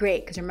going to be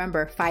great because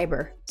remember,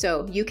 fiber.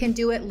 So you can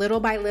do it little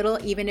by little,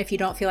 even if you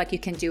don't feel like you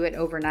can do it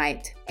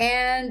overnight.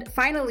 And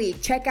finally,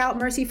 check out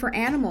Mercy for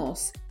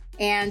Animals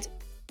and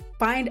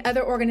find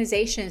other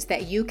organizations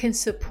that you can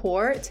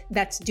support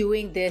that's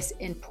doing this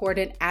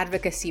important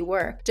advocacy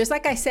work. Just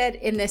like I said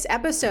in this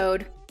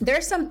episode,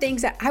 there's some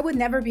things that I would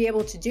never be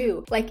able to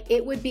do. Like,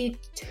 it would be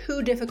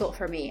too difficult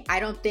for me.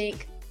 I don't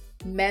think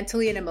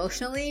mentally and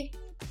emotionally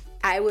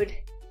I would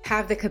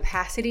have the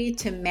capacity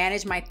to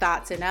manage my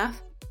thoughts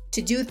enough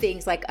to do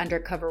things like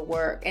undercover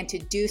work and to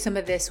do some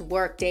of this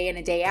work day in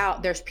and day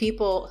out. There's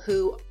people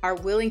who are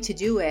willing to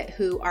do it,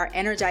 who are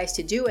energized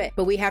to do it,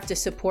 but we have to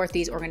support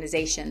these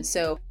organizations.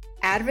 So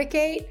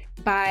advocate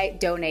by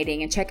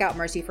donating and check out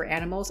Mercy for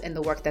Animals and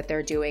the work that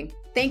they're doing.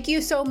 Thank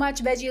you so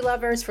much, veggie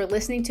lovers, for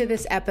listening to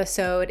this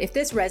episode. If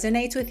this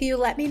resonates with you,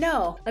 let me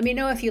know. Let me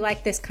know if you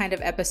like this kind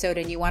of episode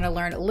and you want to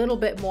learn a little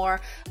bit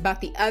more about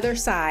the other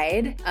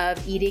side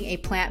of eating a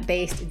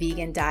plant-based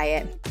vegan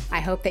diet. I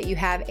hope that you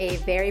have a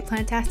very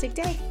plantastic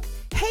day.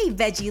 Hey,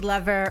 veggie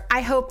lover, I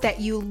hope that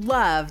you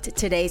loved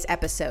today's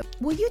episode.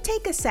 Will you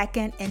take a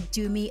second and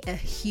do me a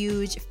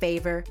huge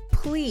favor?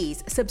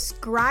 Please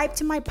subscribe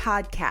to my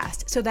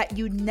podcast so that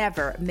you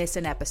never miss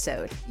an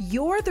episode.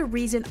 You're the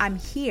reason I'm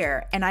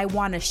here, and I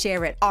want to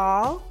share it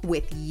all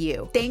with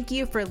you. Thank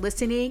you for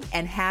listening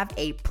and have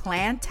a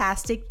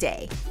plantastic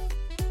day.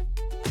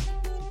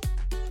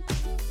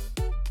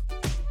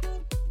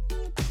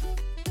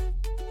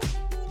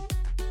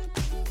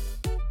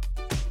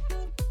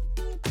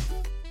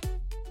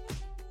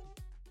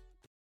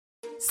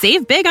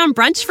 Save big on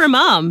brunch for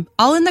mom,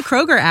 all in the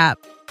Kroger app.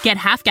 Get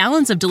half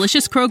gallons of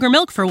delicious Kroger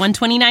milk for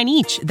 $1.29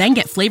 each. Then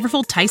get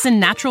flavorful Tyson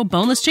natural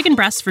boneless chicken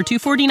breasts for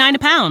 $2.49 a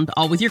pound,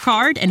 all with your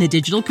card and a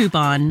digital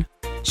coupon.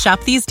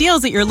 Shop these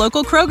deals at your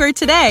local Kroger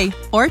today,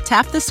 or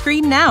tap the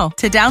screen now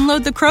to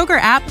download the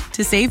Kroger app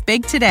to save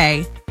big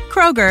today.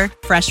 Kroger,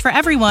 fresh for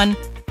everyone.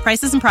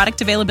 Prices and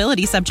product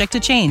availability subject to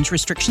change.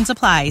 Restrictions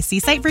apply. See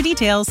site for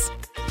details.